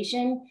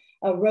organization.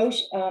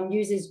 Roche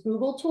uses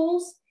Google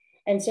tools.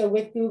 And so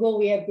with Google,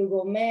 we have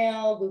Google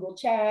Mail, Google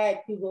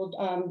Chat,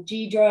 Google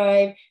G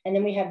Drive, and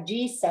then we have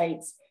G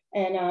Sites.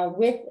 And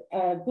with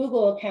a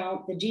Google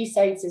account, the G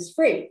Sites is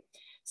free.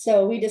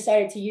 So we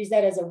decided to use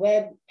that as a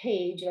web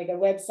page, like a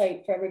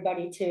website for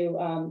everybody to,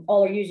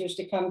 all our users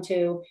to come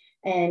to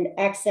and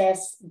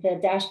access the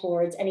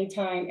dashboards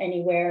anytime,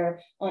 anywhere,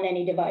 on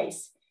any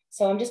device.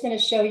 So I'm just going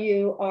to show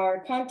you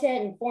our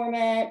content and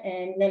format,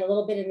 and then a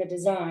little bit in the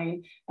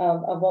design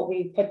of what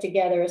we put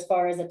together as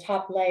far as a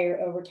top layer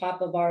over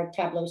top of our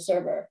Tableau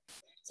server.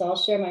 So I'll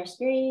share my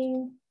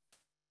screen.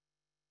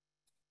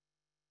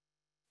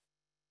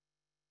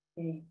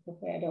 Okay,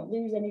 hopefully I don't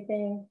lose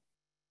anything.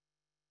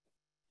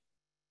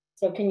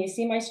 So can you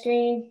see my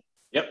screen?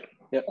 Yep,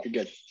 you're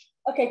good.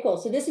 Okay, cool.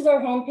 So this is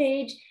our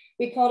homepage.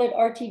 We called it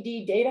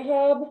RTD Data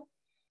Hub.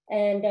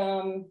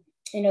 And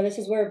you know, this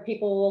is where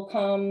people will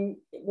come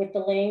with the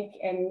link,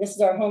 and this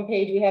is our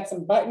homepage. We have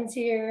some buttons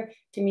here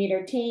to meet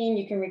our team.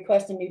 You can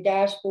request a new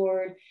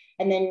dashboard,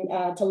 and then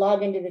to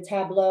log into the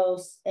Tableau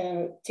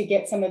to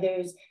get some of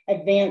those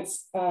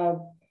advanced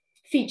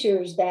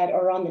features that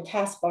are on the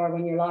taskbar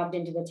when you're logged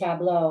into the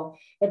Tableau.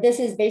 But this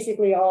is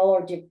basically all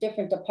our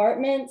different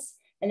departments.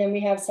 And then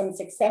we have some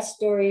success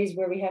stories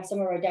where we have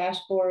some of our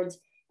dashboards.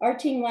 Our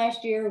team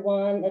last year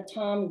won the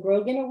Tom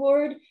Grogan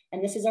Award,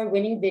 and this is our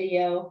winning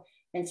video.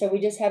 And so we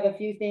just have a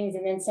few things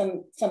and then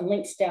some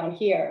links down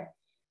here.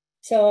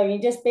 So I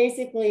mean, just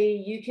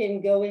basically you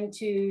can go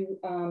into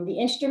the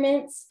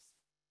instruments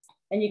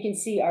and you can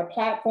see our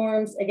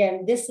platforms.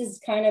 Again, this is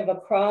kind of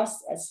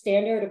a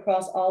standard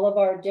across all of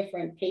our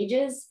different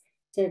pages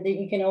so that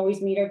you can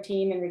always meet our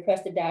team and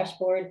request a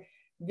dashboard.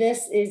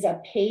 This is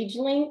a page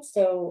link.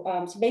 So,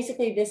 so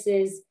basically this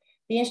is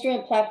the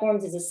instrument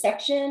platforms is a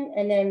section,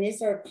 and then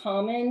these are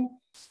common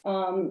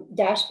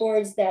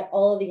dashboards that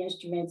all of the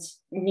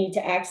instruments need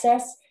to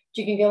access.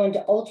 You can go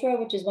into Ultra,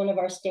 which is one of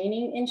our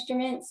staining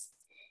instruments,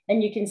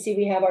 and you can see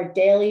we have our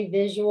daily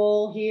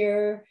visual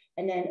here,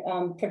 and then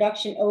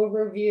production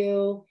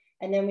overview,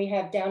 and then we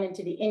have down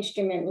into the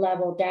instrument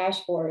level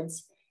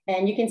dashboards.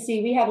 And you can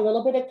see we have a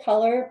little bit of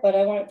color, but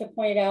I wanted to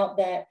point out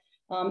that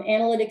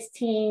analytics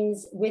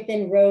teams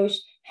within Roche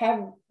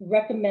have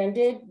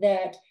recommended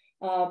that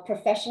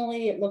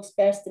professionally, it looks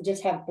best to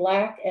just have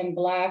black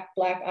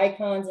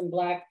icons and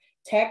black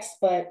text,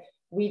 but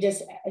we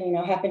just, you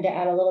know, happen to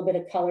add a little bit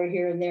of color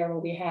here and there where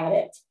we had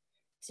it.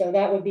 So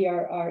that would be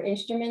our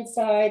instrument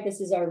side. This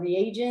is our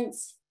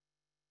reagents.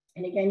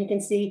 And again, you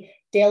can see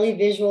daily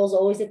visuals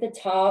always at the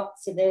top.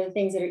 So they're the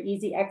things that are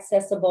easy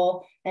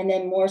accessible, and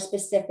then more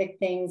specific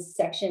things,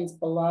 sections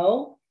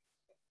below.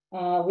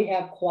 We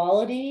have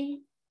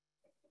quality.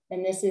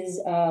 And this is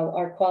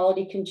our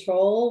quality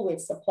control with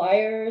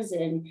suppliers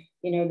and,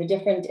 you know, the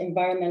different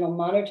environmental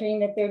monitoring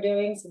that they're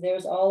doing. So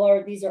there's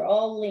these are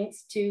all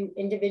links to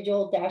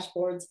individual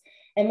dashboards.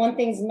 And one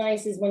thing's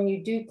nice is when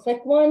you do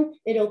click one,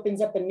 it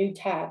opens up a new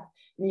tab.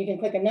 And you can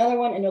click another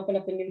one and open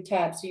up a new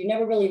tab. So you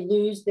never really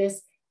lose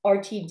this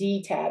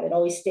RTD tab. It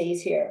always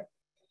stays here.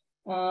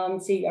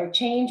 See, our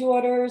change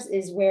orders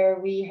is where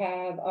we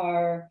have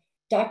our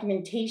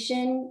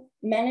documentation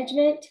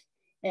management,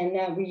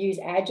 and we use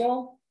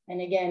Agile. And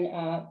again,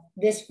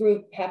 this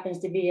group happens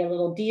to be a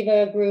little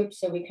diva group,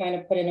 so we kind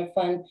of put in a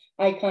fun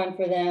icon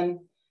for them.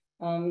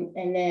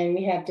 And then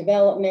we have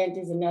development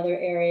is another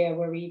area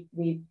where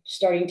we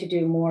starting to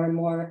do more and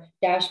more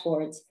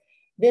dashboards.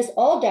 This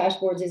all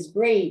dashboards is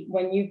great.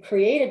 When you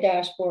create a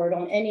dashboard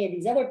on any of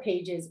these other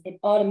pages, it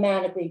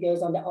automatically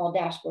goes onto all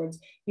dashboards.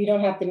 You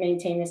don't have to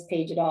maintain this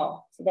page at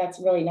all. So that's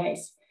really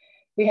nice.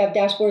 We have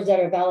dashboards that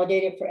are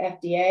validated for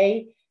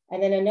FDA.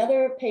 And then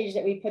another page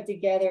that we put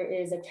together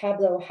is a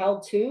Tableau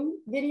how-to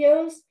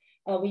videos.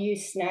 We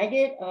use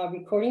Snagit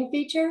recording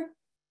feature.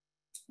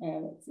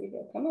 And let's see if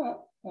they'll come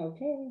up.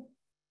 Okay.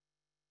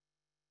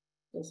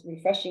 Just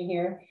refreshing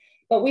here.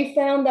 But we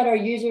found that our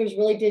users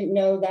really didn't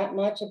know that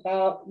much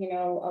about, you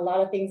know, a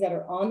lot of things that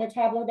are on the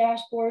Tableau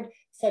dashboard,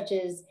 such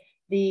as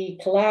the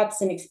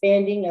collapse and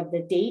expanding of the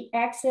date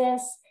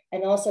access,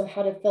 and also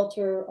how to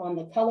filter on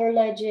the color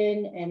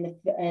legend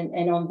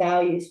and on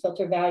values,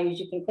 filter values.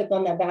 You can click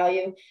on that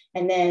value,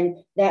 and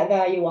then that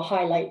value will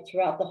highlight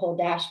throughout the whole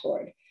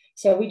dashboard.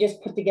 So we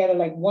just put together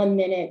like 1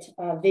 minute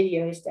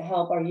videos to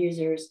help our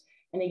users.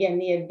 And again,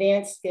 the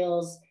advanced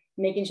skills,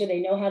 making sure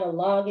they know how to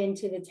log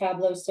into the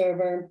Tableau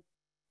server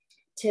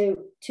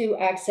to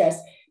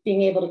access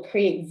being able to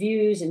create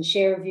views and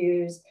share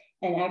views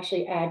and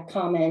actually add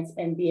comments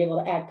and be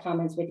able to add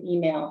comments with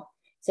email.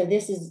 So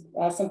this is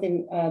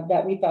something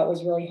that we thought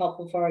was really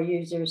helpful for our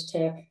users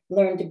to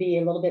learn to be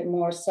a little bit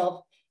more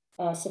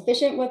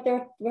self-sufficient with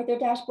their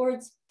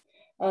dashboards.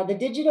 The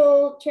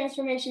digital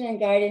transformation and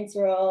guidance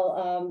are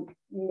all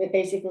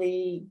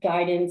basically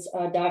guidance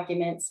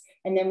documents.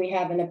 And then we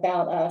have an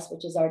About Us,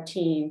 which is our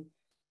team.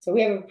 So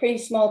we have a pretty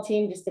small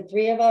team, just the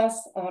 3 of us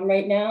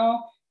right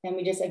now. And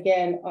we just,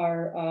 again,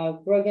 our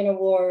Grogan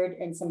Award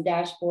and some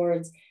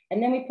dashboards.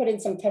 And then we put in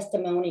some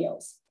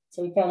testimonials.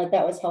 So we found that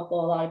that was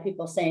helpful. A lot of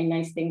people saying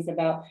nice things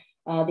about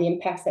the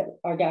impacts that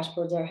our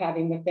dashboards are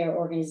having with their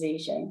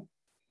organization.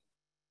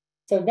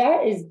 So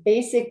that is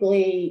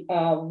basically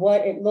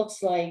what it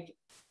looks like,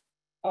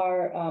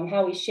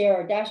 how we share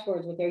our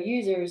dashboards with our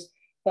users.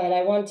 But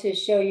I want to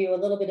show you a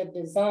little bit of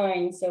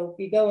design. So if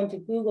you go into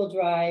Google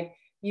Drive,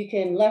 you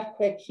can left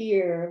click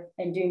here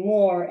and do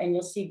more, and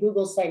you'll see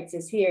Google Sites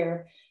is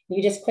here.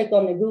 You just click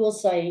on the Google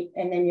site,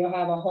 and then you'll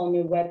have a whole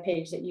new web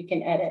page that you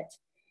can edit.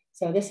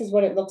 So this is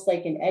what it looks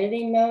like in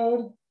editing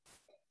mode.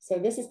 So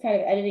this is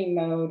kind of editing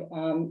mode.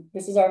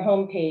 This is our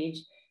home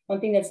page. One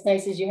thing that's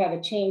nice is you have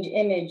a change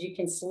image. You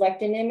can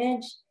select an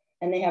image,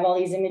 and they have all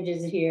these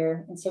images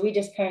here. And so we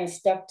just kind of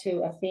stuck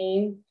to a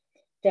theme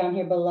down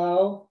here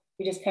below.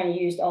 We just kind of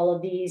used all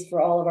of these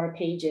for all of our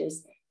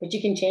pages, but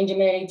you can change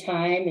them at any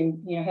time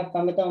and have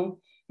fun with them.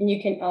 And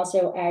you can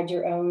also add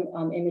your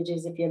own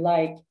images if you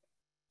like.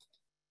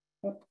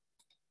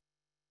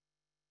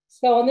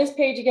 So on this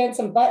page, again,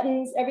 some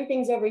buttons,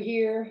 everything's over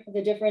here,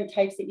 the different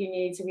types that you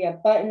need. So we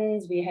have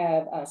buttons, we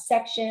have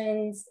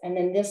sections, and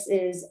then this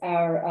is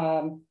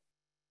our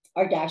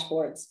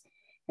dashboards.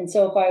 And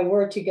so if I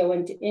were to go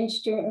into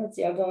instrument, let's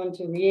see, I'll go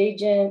into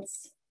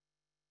reagents.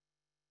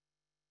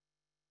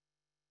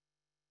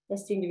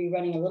 This seemed to be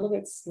running a little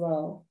bit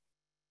slow.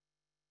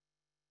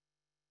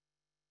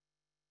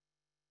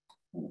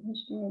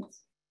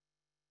 Instruments.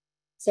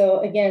 So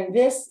again,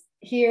 this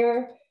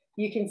here,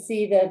 you can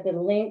see that the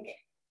link,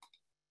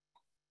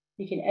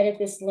 you can edit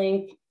this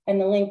link, and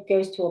the link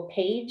goes to a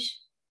page,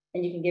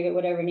 and you can give it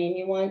whatever name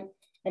you want.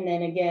 And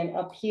then again,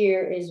 up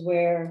here is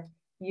where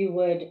you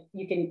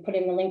can put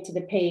in the link to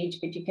the page,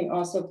 but you can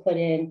also put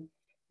in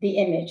the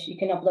image. You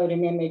can upload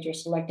an image or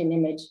select an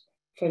image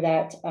for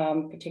that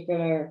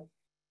particular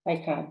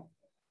icon.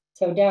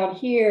 So down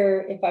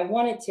here, if I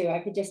wanted to, I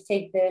could just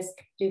take this,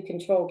 do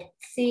Control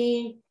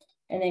C,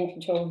 and then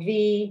Control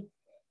V,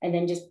 and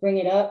then just bring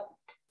it up.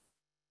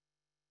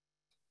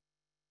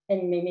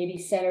 And maybe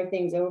center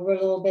things over a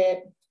little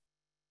bit.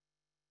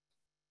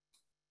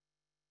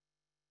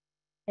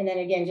 And then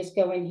again, just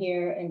go in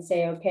here and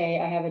say, okay,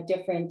 I have a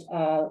different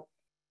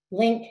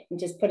link, and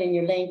just put in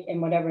your link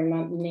and whatever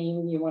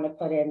name you want to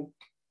put in.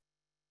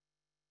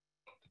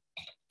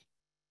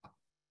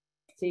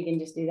 So you can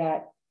just do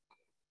that.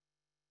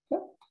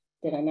 Oh,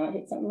 did I not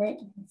hit something right?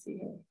 Let's see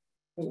here.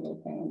 I really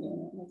plan on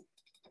doing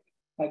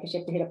that. I guess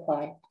you have to hit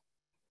apply.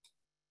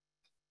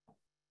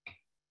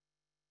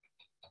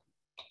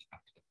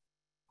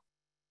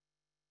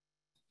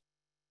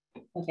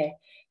 Okay,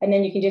 and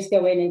then you can just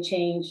go in and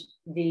change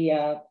the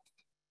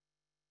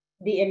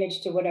image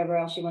to whatever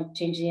else you want to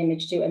change the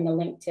image to, and the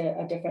link to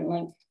a different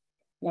link.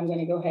 And I'm going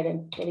to go ahead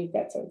and delete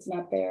that so it's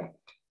not there,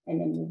 and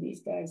then move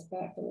these guys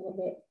back a little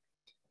bit.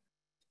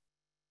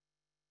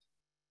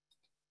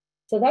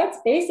 So that's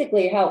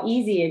basically how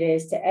easy it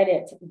is to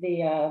edit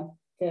the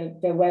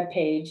web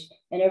page.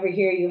 And over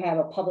here you have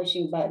a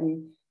publishing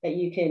button that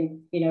you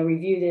can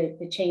review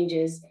the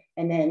changes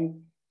and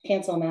then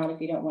cancel them out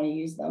if you don't want to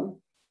use them.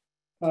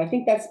 So I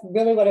think that's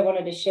really what I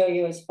wanted to show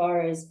you as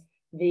far as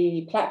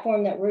the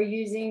platform that we're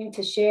using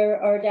to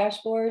share our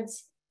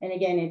dashboards. And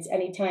again, it's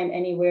anytime,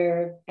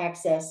 anywhere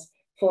access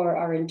for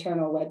our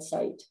internal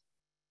website.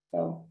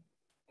 So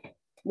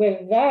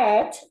with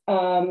that,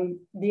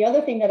 the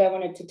other thing that I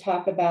wanted to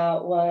talk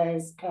about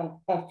was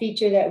a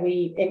feature that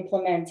we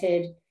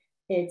implemented.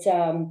 It's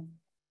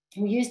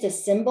we used a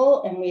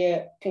symbol and we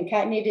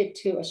concatenated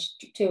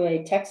to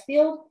a text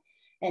field.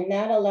 And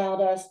that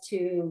allowed us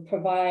to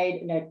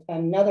provide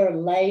another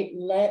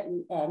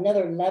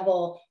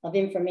level of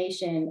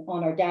information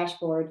on our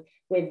dashboard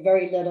with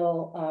very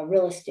little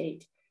real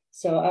estate.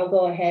 So I'll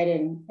go ahead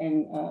and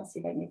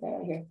see if I can get that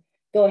out of here.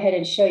 Go ahead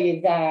and show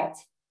you that.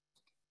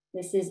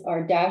 This is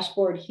our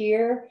dashboard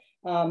here.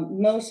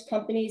 Most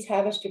companies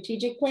have a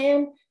strategic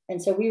plan.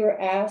 And so we were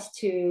asked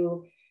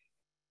to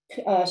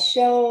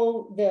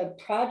show the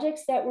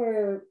projects that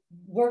we're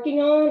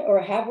working on or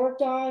have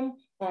worked on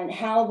and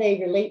how they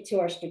relate to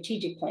our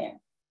strategic plan.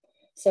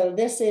 So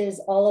this is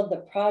all of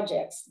the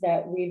projects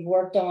that we've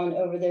worked on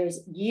over those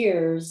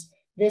years.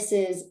 This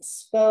is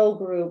SPO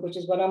group, which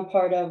is what I'm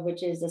part of,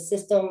 which is a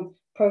system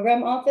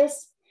program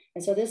office.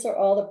 And so these are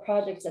all the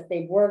projects that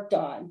they've worked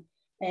on.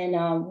 And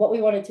what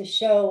we wanted to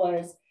show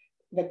was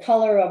the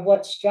color of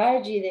what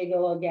strategy they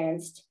go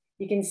against.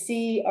 You can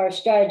see our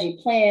strategy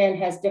plan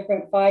has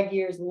different 5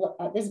 years.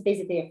 This is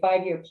basically a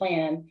 5-year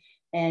plan.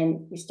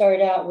 And we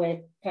started out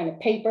with kind of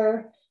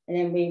paper. And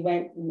then we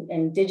went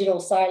in digital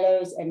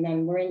silos, and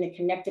then we're in the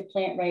connected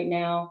plant right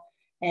now.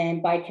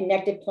 And by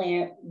connected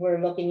plant, we're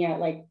looking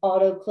at like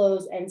auto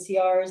close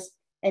NCRs.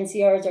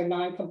 NCRs are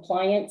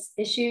non-compliance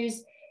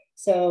issues.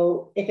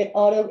 So if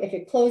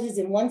it closes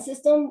in one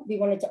system, we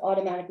want it to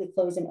automatically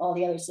close in all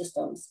the other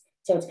systems.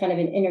 So it's kind of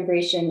an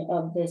integration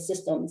of the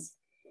systems.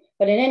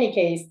 But in any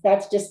case,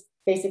 that's just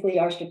basically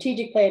our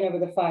strategic plan over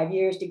the 5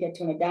 years to get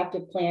to an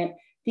adaptive plant.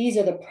 These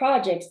are the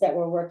projects that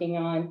we're working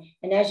on.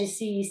 And as you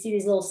see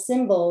these little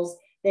symbols,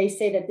 they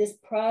say that this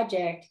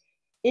project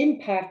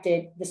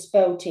impacted the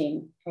SPO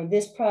team, or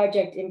this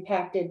project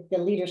impacted the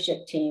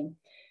leadership team.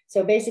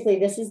 So basically,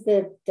 this is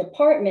the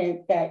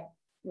department that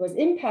was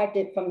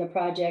impacted from the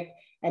project,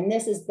 and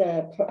this is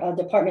the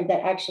department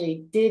that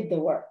actually did the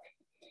work.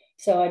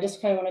 So I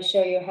just kind of want to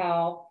show you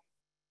how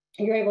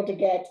you're able to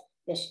get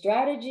the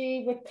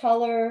strategy with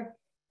color,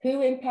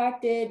 who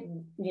impacted,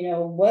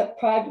 what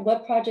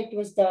project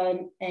was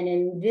done. And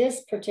in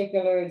this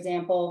particular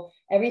example,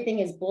 everything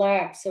is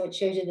black, so it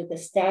shows you that the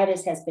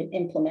status has been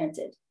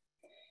implemented.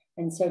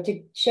 And so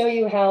to show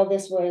you how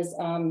this was,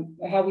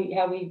 how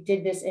we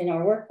did this in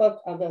our workbook,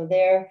 I'll go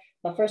there.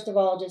 But first of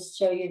all, I'll just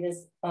show you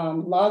this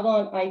log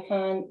on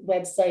icon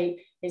website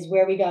is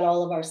where we got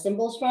all of our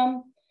symbols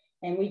from.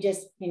 And we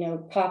just,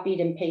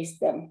 copied and pasted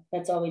them.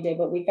 That's all we did.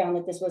 But we found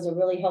that this was a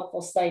really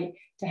helpful site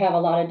to have a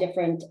lot of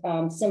different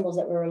symbols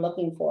that we were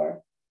looking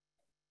for.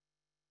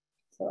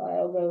 So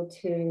I'll go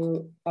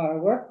to our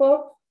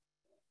workbook.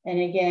 And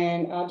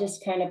again, I'll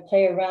just kind of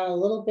play around a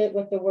little bit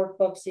with the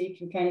workbook so you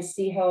can kind of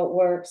see how it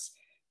works.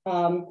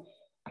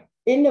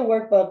 In the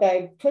workbook,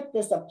 I put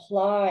this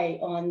apply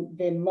on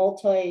the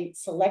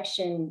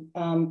multi-selection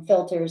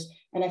filters,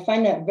 and I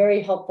find that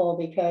very helpful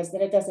because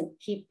then it doesn't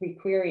keep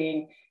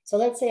requerying. So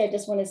let's say I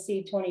just want to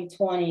see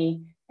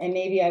 2020, and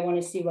maybe I want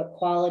to see what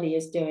quality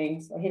is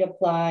doing. So hit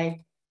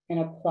apply and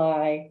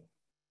apply.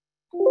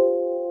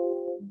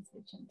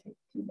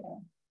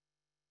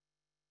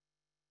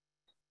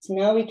 So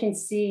now we can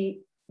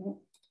see.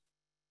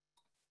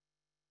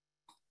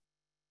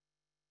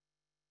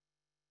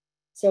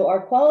 So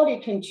our quality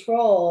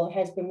control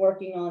has been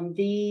working on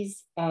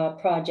these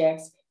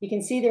projects. You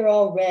can see they're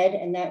all red,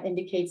 and that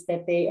indicates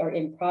that they are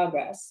in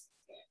progress.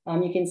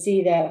 You can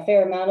see that a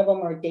fair amount of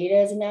them are data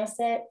as an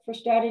asset for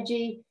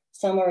strategy.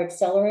 Some are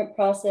accelerant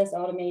process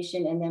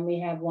automation, and then we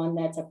have one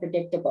that's a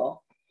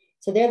predictable.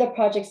 So they're the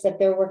projects that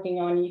they're working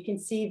on. And you can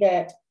see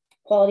that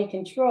quality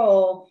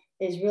control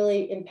is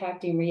really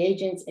impacting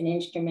reagents and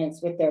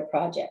instruments with their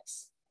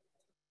projects.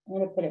 I'm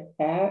going to put it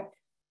back.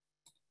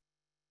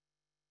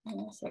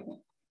 One second.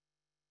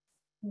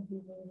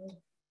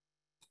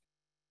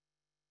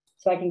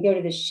 So I can go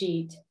to the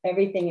sheet.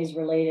 Everything is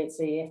related.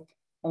 So I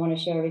want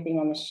to show everything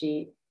on the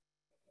sheet.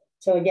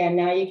 So again,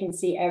 now you can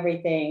see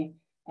everything.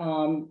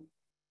 And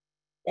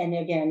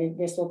again,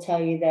 this will tell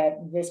you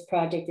that this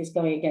project is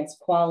going against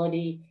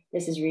quality.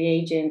 This is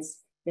reagents.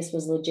 This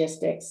was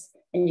logistics.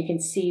 And you can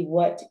see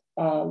what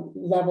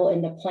level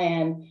in the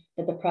plan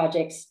that the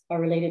projects are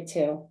related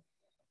to.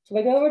 So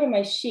if I go over to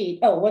my sheet,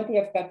 oh, one thing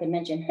I forgot to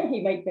mention,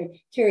 you might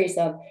be curious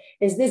of,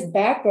 is this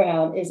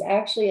background is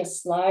actually a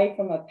slide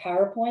from a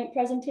PowerPoint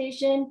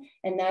presentation,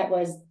 and that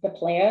was the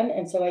plan.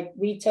 And so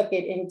we took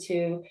it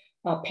into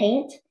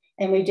Paint,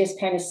 and we just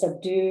kind of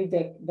subdued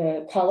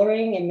the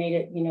coloring and made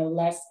it,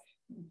 less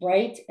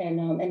bright. And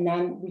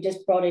then we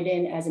just brought it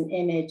in as an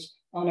image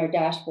on our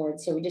dashboard.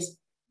 So we just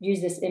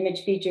used this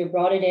image feature,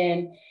 brought it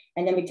in,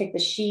 and then we took the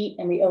sheet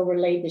and we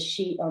overlaid the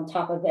sheet on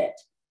top of it.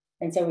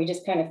 And so we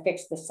just kind of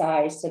fixed the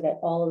size so that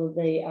all of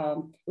the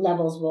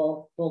levels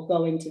will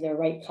go into their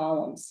right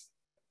columns.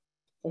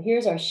 So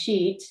here's our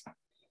sheet.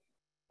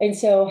 And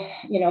so,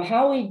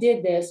 how we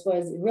did this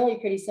was really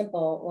pretty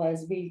simple.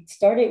 Was we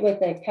started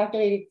with a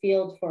calculated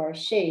field for our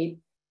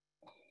shape.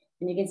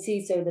 And you can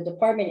see, so the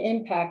department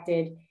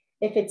impacted,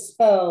 if it's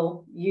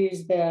SPO,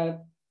 use the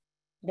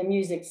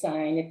music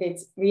sign. If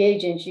it's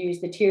reagents,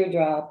 use the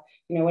teardrop.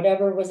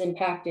 Whatever was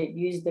impacted,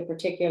 use the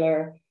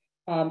particular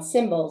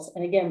symbols.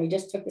 And again, we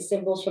just took the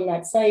symbols from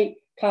that site,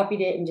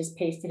 copied it, and just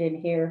pasted it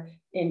in here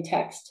in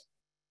text.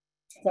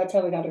 So that's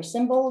how we got our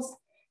symbols.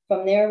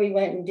 From there, we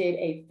went and did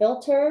a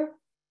filter.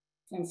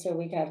 And so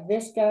we have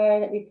this guy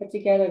that we put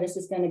together. This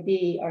is going to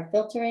be our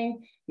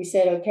filtering. We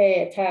said,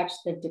 okay, attach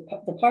the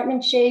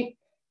department shape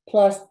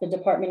plus the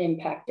department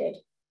impacted.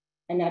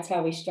 And that's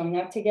how we strung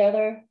that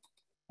together.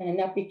 And then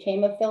that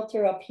became a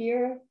filter up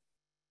here.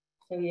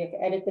 So you have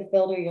to edit the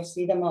filter, you'll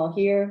see them all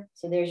here.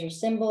 So there's your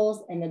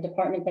symbols and the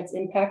department that's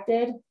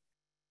impacted.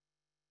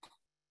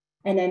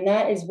 And then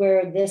that is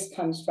where this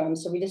comes from.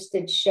 So we just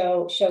did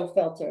show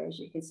filters.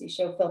 You can see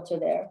show filter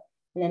there.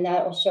 And then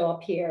that will show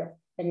up here.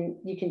 And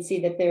you can see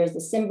that there's the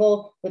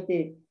symbol with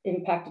the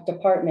impacted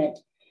department.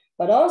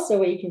 But also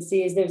what you can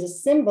see is there's a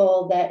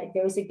symbol that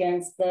goes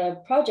against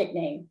the project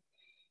name.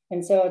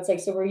 And so it's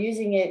like, so we're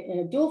using it in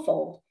a dual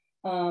fold.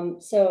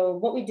 So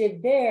what we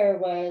did there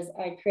was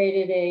I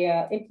created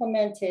a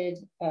implemented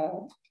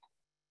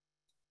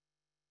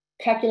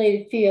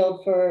calculated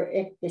field for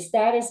if the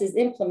status is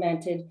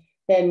implemented,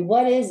 then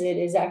what is it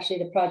is actually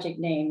the project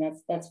name.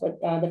 That's what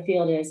the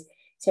field is.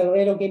 So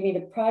it'll give me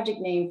the project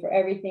name for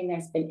everything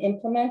that's been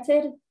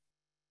implemented.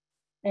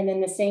 And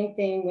then the same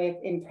thing with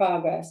in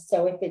progress.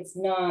 So if it's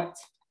not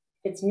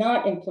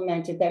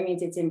implemented, that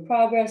means it's in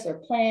progress or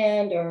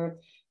planned or,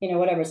 you know,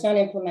 whatever, it's not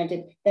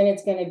implemented, then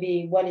it's going to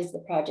be what is the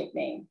project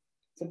name.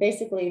 So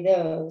basically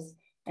those.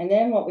 And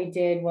then what we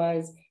did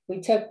was we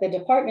took the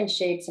department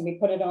shapes and we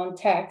put it on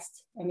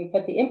text, and we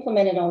put the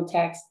implemented on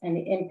text and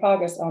the in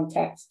progress on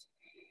text.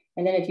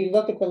 And then if you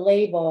look at the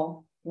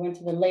label, we went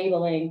to the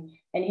labeling,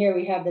 and here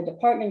we have the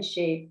department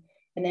shape,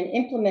 and then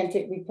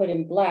implemented we put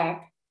in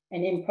black,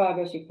 and in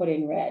progress we put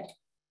in red.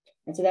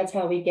 And so that's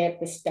how we get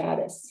the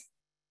status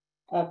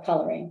of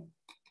coloring.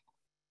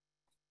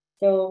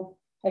 So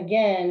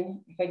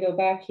again, if I go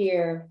back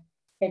here,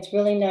 it's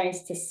really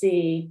nice to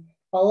see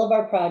all of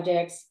our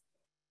projects.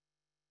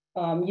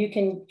 You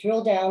can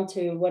drill down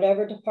to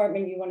whatever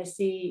department you want to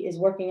see is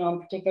working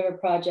on particular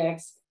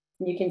projects.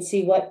 And you can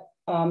see what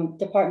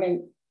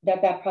department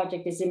that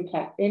project is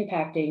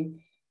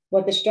impacting,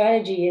 what the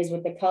strategy is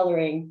with the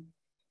coloring,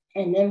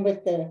 and then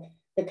with the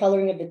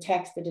coloring of the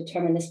text to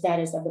determine the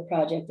status of the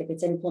project, if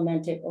it's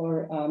implemented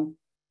or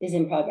is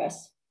in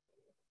progress.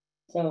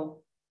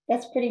 So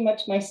that's pretty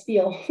much my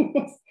spiel.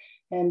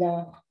 And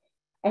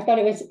I thought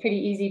it was pretty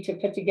easy to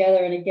put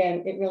together. And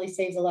again, it really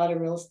saves a lot of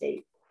real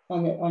estate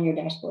on your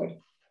dashboard.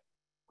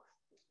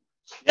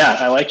 Yeah,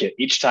 I like it.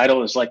 Each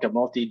title is like a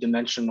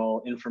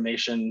multi-dimensional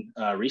information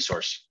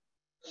resource.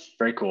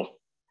 Very cool.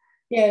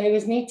 Yeah, it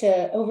was neat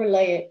to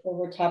overlay it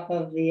over top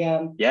of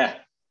the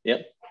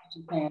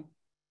plan.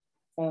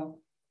 So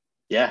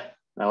yeah,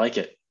 I like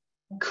it.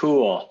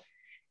 Cool.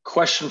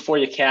 Question for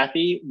you,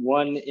 Kathy.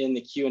 One in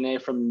the Q&A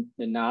from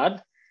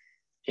Nanad,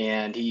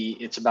 and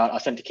it's about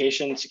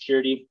authentication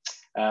security.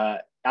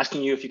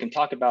 Asking you if you can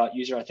talk about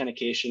user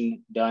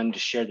authentication done to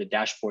share the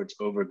dashboards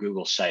over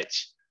Google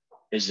Sites.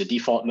 Is the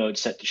default mode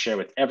set to share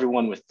with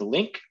everyone with the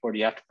link, or do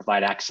you have to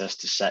provide access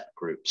to set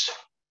groups?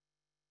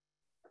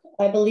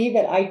 I believe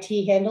that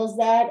IT handles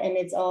that, and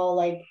it's all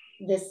like,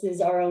 this is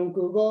our own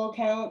Google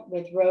account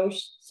with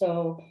Roche,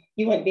 so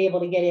you wouldn't be able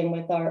to get in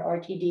with our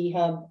RTD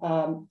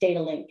Hub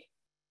data link.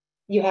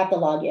 You have to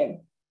log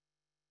in.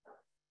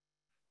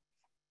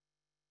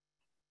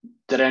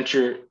 Did I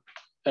answer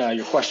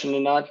your question,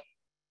 Nanad?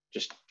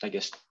 Just, I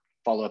guess,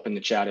 follow up in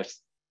the chat if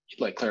you'd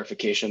like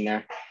clarification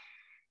there.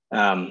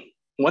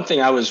 One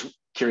thing I was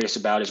curious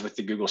about is with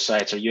the Google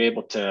Sites, are you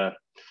able to,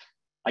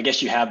 I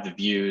guess you have the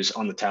views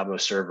on the Tableau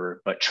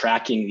server, but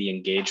tracking the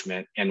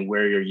engagement and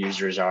where your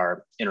users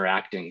are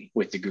interacting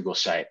with the Google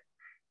site,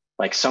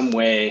 like some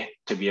way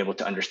to be able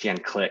to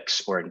understand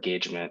clicks or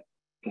engagement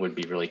would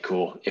be really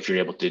cool if you're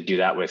able to do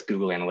that with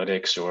Google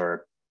Analytics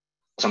or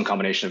some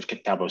combination of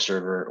Tableau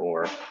server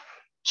or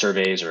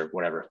surveys or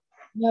whatever.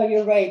 No,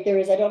 you're right. There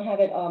is, I don't have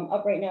it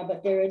up right now,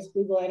 but there is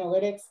Google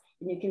Analytics,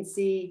 and you can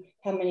see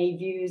how many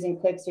views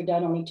and clicks are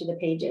done on each of the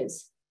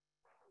pages.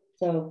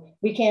 So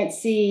we can't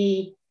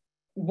see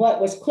what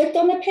was clicked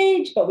on the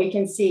page, but we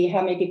can see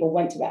how many people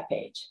went to that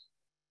page.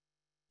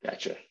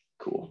 Gotcha.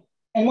 Cool.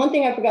 And one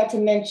thing I forgot to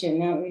mention,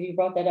 now you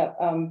brought that up.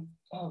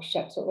 Oh,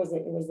 shucks, what was it?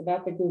 It was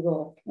about the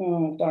Google.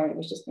 Darn, I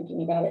was just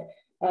thinking about it.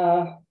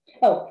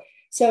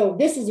 So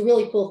this is a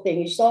really cool thing.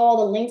 You saw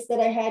all the links that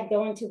I had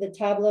going to the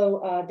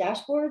Tableau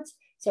dashboards.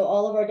 So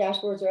all of our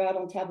dashboards are out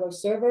on Tableau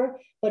server.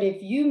 But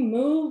if you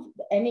move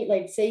any,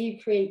 like say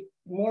you create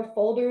more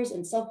folders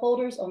and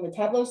subfolders on the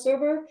Tableau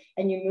server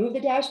and you move the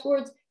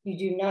dashboards, you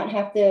do not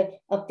have to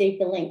update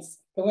the links.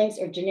 The links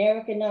are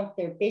generic enough.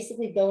 They're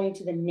basically going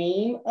to the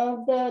name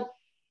of the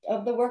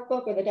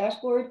workbook or the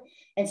dashboard.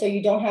 And so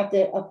you don't have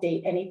to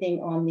update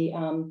anything on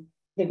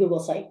the Google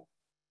site,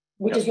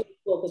 which is really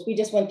cool because we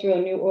just went through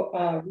a new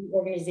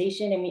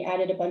reorganization and we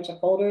added a bunch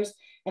of folders,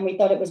 and we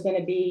thought it was going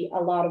to be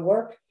a lot of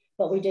work,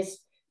 but we just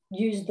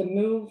used the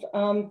move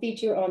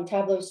feature on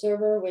Tableau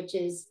server, which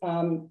is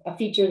a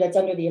feature that's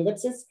under the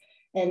ellipsis.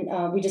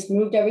 And we just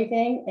moved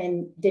everything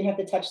and didn't have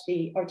to touch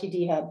the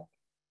RTD hub,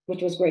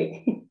 which was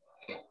great.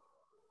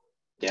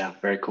 Yeah,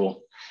 very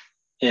cool.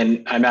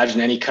 And I imagine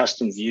any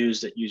custom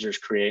views that users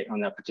create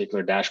on that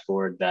particular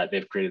dashboard that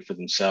they've created for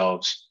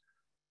themselves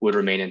would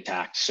remain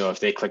intact. So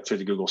if they click through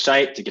the Google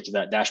site to get to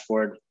that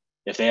dashboard,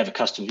 if they have a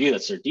custom view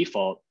that's their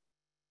default,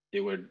 it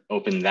would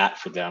open that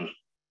for them.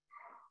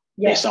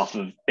 Yes.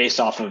 based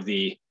off of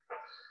the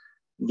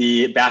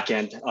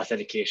backend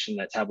authentication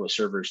that Tableau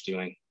server is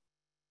doing.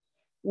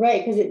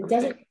 Right, because it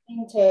doesn't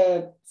seem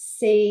to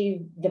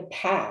save the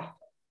path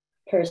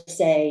per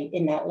se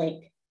in that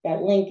link.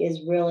 That link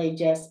is really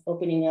just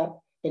opening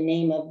up the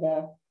name of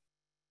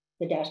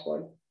the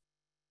dashboard.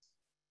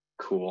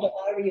 Cool. So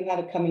however you have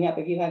it coming up,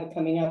 if you have it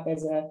coming up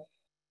as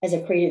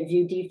a created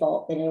view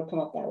default, then it'll come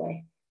up that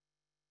way.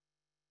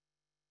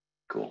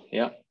 Cool.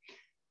 Yeah.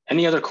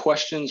 Any other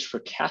questions for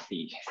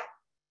Kathy?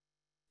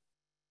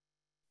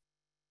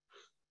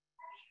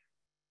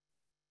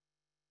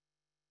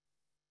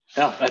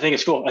 Yeah, I think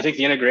it's cool. I think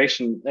the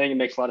integration, I think it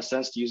makes a lot of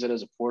sense to use it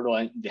as a portal,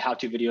 and the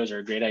how-to videos are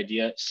a great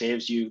idea. It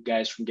saves you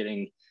guys from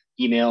getting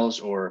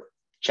emails or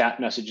chat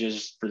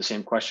messages for the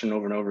same question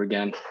over and over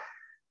again.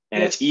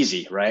 And it's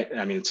easy, right?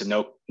 I mean, it's a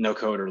no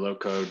code or low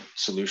code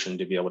solution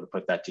to be able to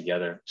put that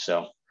together.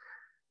 So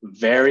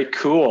very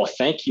cool.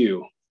 Thank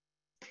you.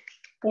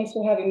 Thanks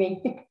for having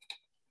me.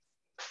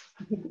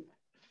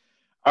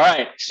 All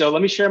right, so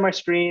let me share my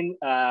screen.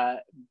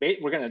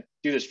 We're gonna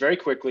do this very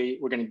quickly.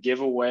 We're gonna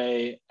give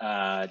away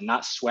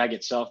not swag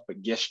itself,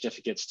 but gift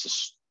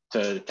certificates to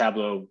the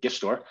Tableau gift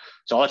store.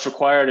 So all that's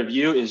required of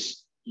you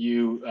is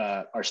you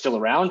are still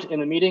around in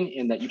the meeting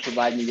and that you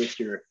provide me with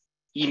your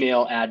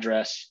email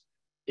address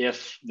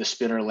if the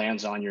spinner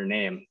lands on your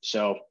name.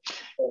 So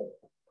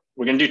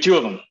we're gonna do 2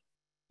 of them.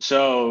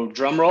 So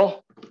drum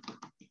roll.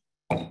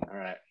 All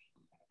right,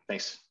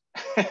 thanks.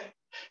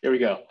 Here we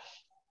go.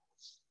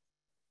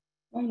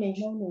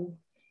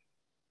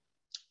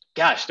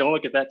 Gosh, don't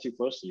look at that too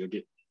closely. You'll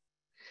get.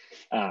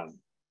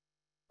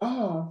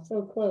 Oh,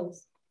 so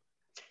close.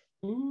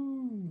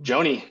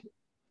 Joni.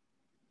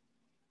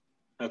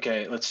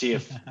 Okay, let's see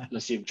if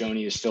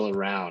Joni is still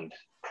around.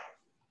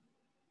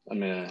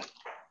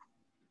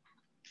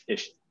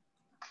 If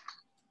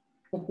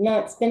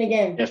not, spin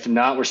again. If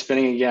not, we're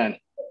spinning again.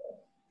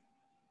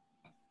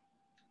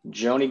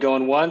 Joni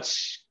going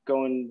once,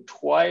 going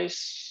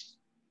twice,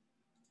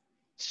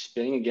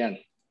 spinning again.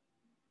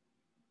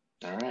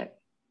 All right,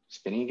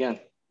 spinning again.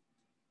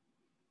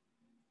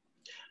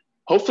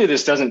 Hopefully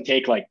this doesn't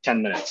take like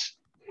 10 minutes.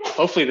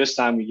 Hopefully this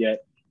time we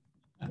get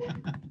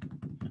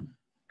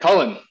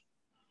Cullen.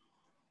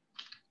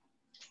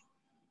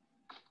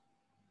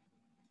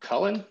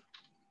 Cullen.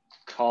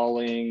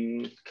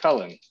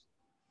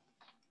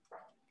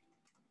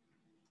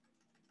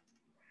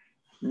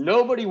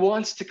 Nobody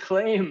wants to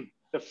claim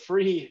the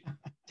free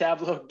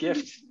Tableau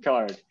gift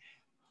card.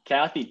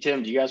 Kathi,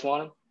 Tim, do you guys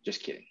want them?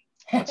 Just kidding.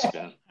 Let's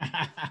spin.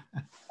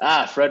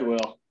 Fred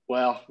will.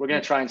 Well, we're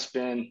gonna try and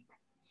spin.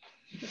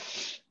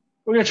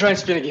 We're gonna try and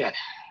spin again.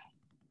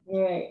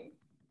 All right.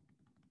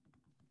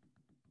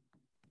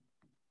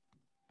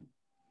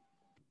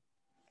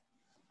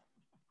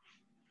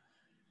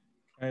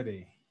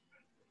 Cody.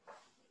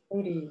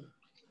 Come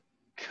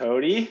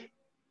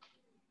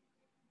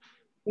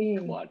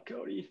on,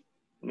 Cody.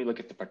 Let me look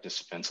at the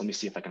participants. Let me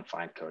see if I can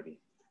find Cody.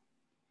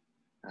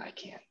 I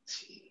can't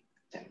see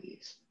 10 of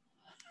these.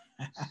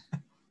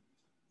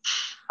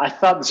 I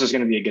thought this was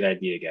going to be a good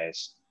idea,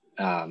 guys.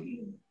 I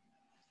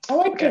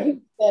like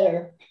Kahoot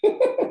better.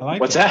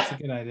 What's that? That's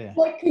a good idea. I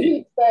like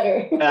Kahoot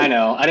better. I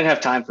know. I didn't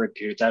have time for a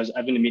Kahoot.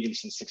 I've been in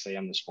meetings since 6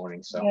 a.m. this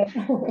morning. So Yeah.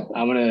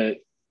 I'm going to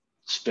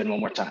spin one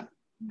more time.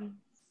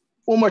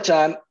 One more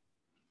time.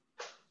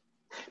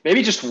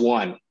 Maybe just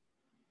one.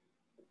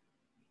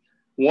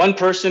 One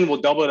person will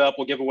double it up.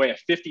 We'll give away a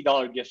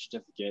 $50 gift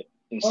certificate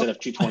instead of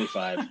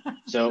 $225.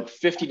 So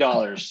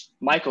 $50.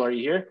 Michael, are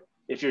you here?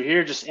 If you're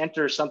here, just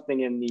enter something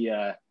in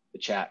the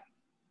chat.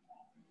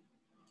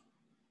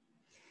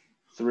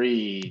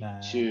 3,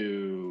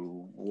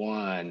 2,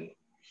 1.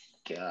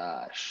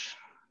 Gosh.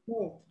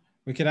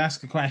 We could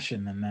ask a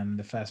question and then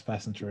the first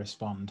person to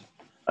respond.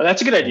 Oh,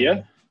 that's a good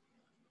idea.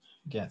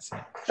 Gets it.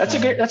 That's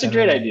a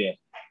great idea.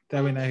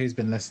 Then we know who's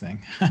been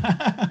listening.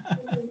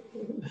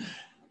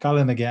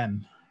 Colin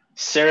again.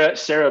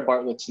 Sarah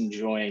Bartlett's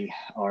enjoying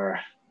our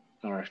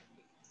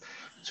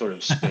sort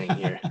of spinning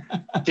here.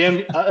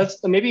 Tim,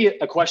 maybe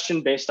a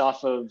question based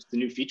off of the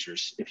new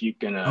features, if you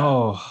can.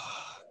 Oh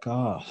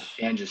gosh.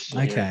 And just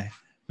okay.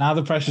 Now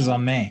the pressure's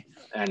on me.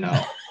 I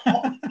know.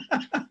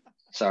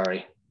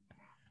 Sorry.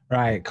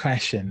 Right.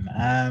 Question.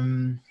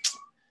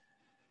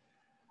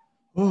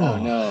 Oh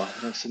no.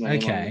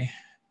 Okay.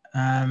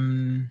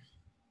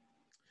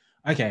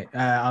 Okay.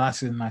 I'll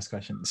ask you a nice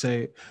question.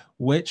 So,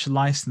 which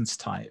license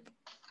type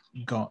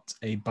got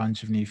a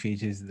bunch of new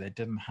features that they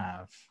didn't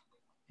have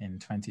in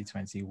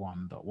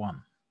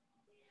 2021.1?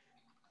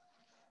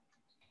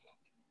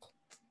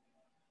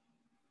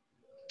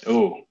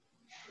 Oh.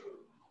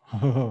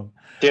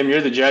 Tim,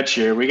 you're the judge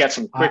here. We got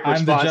some quick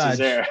responses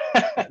there.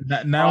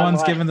 No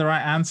one's given the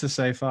right answer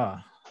so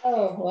far.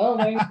 Oh, well,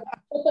 there you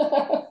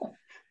go.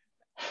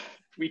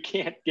 We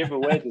can't give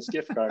away this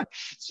gift card.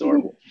 It's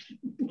horrible.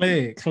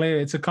 Clear.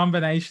 It's a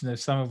combination of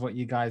some of what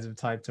you guys have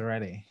typed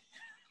already.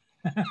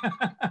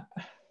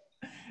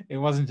 It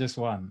wasn't just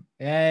one.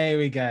 There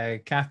we go.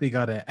 Kathi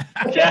got it.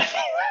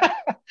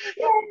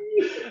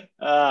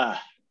 All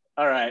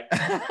right.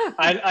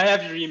 I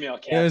have your email,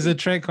 Kathi. It was a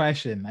trick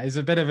question. It was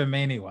a bit of a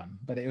meany one,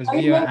 but it was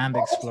viewer and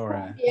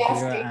explorer.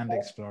 Viewer and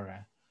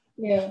explorer.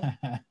 Yeah.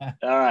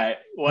 All right.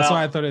 Well, that's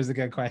why I thought it was a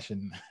good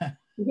question.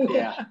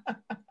 Yeah.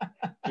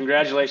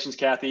 Congratulations,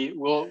 Kathi.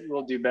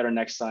 We'll do better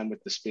next time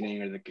with the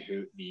spinning or the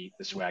Kahoot, the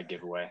swag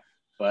giveaway.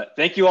 But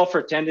thank you all for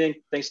attending.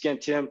 Thanks again,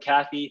 Tim,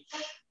 Kathi.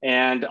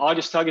 And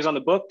August Tug is on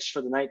the books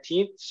for the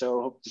 19th.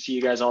 So hope to see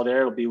you guys all there.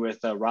 It'll be with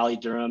Raleigh,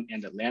 Durham,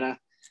 and Atlanta.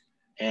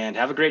 And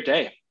have a great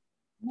day.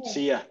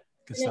 See ya.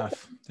 Good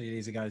stuff. Take it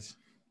easy, guys.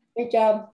 Great job.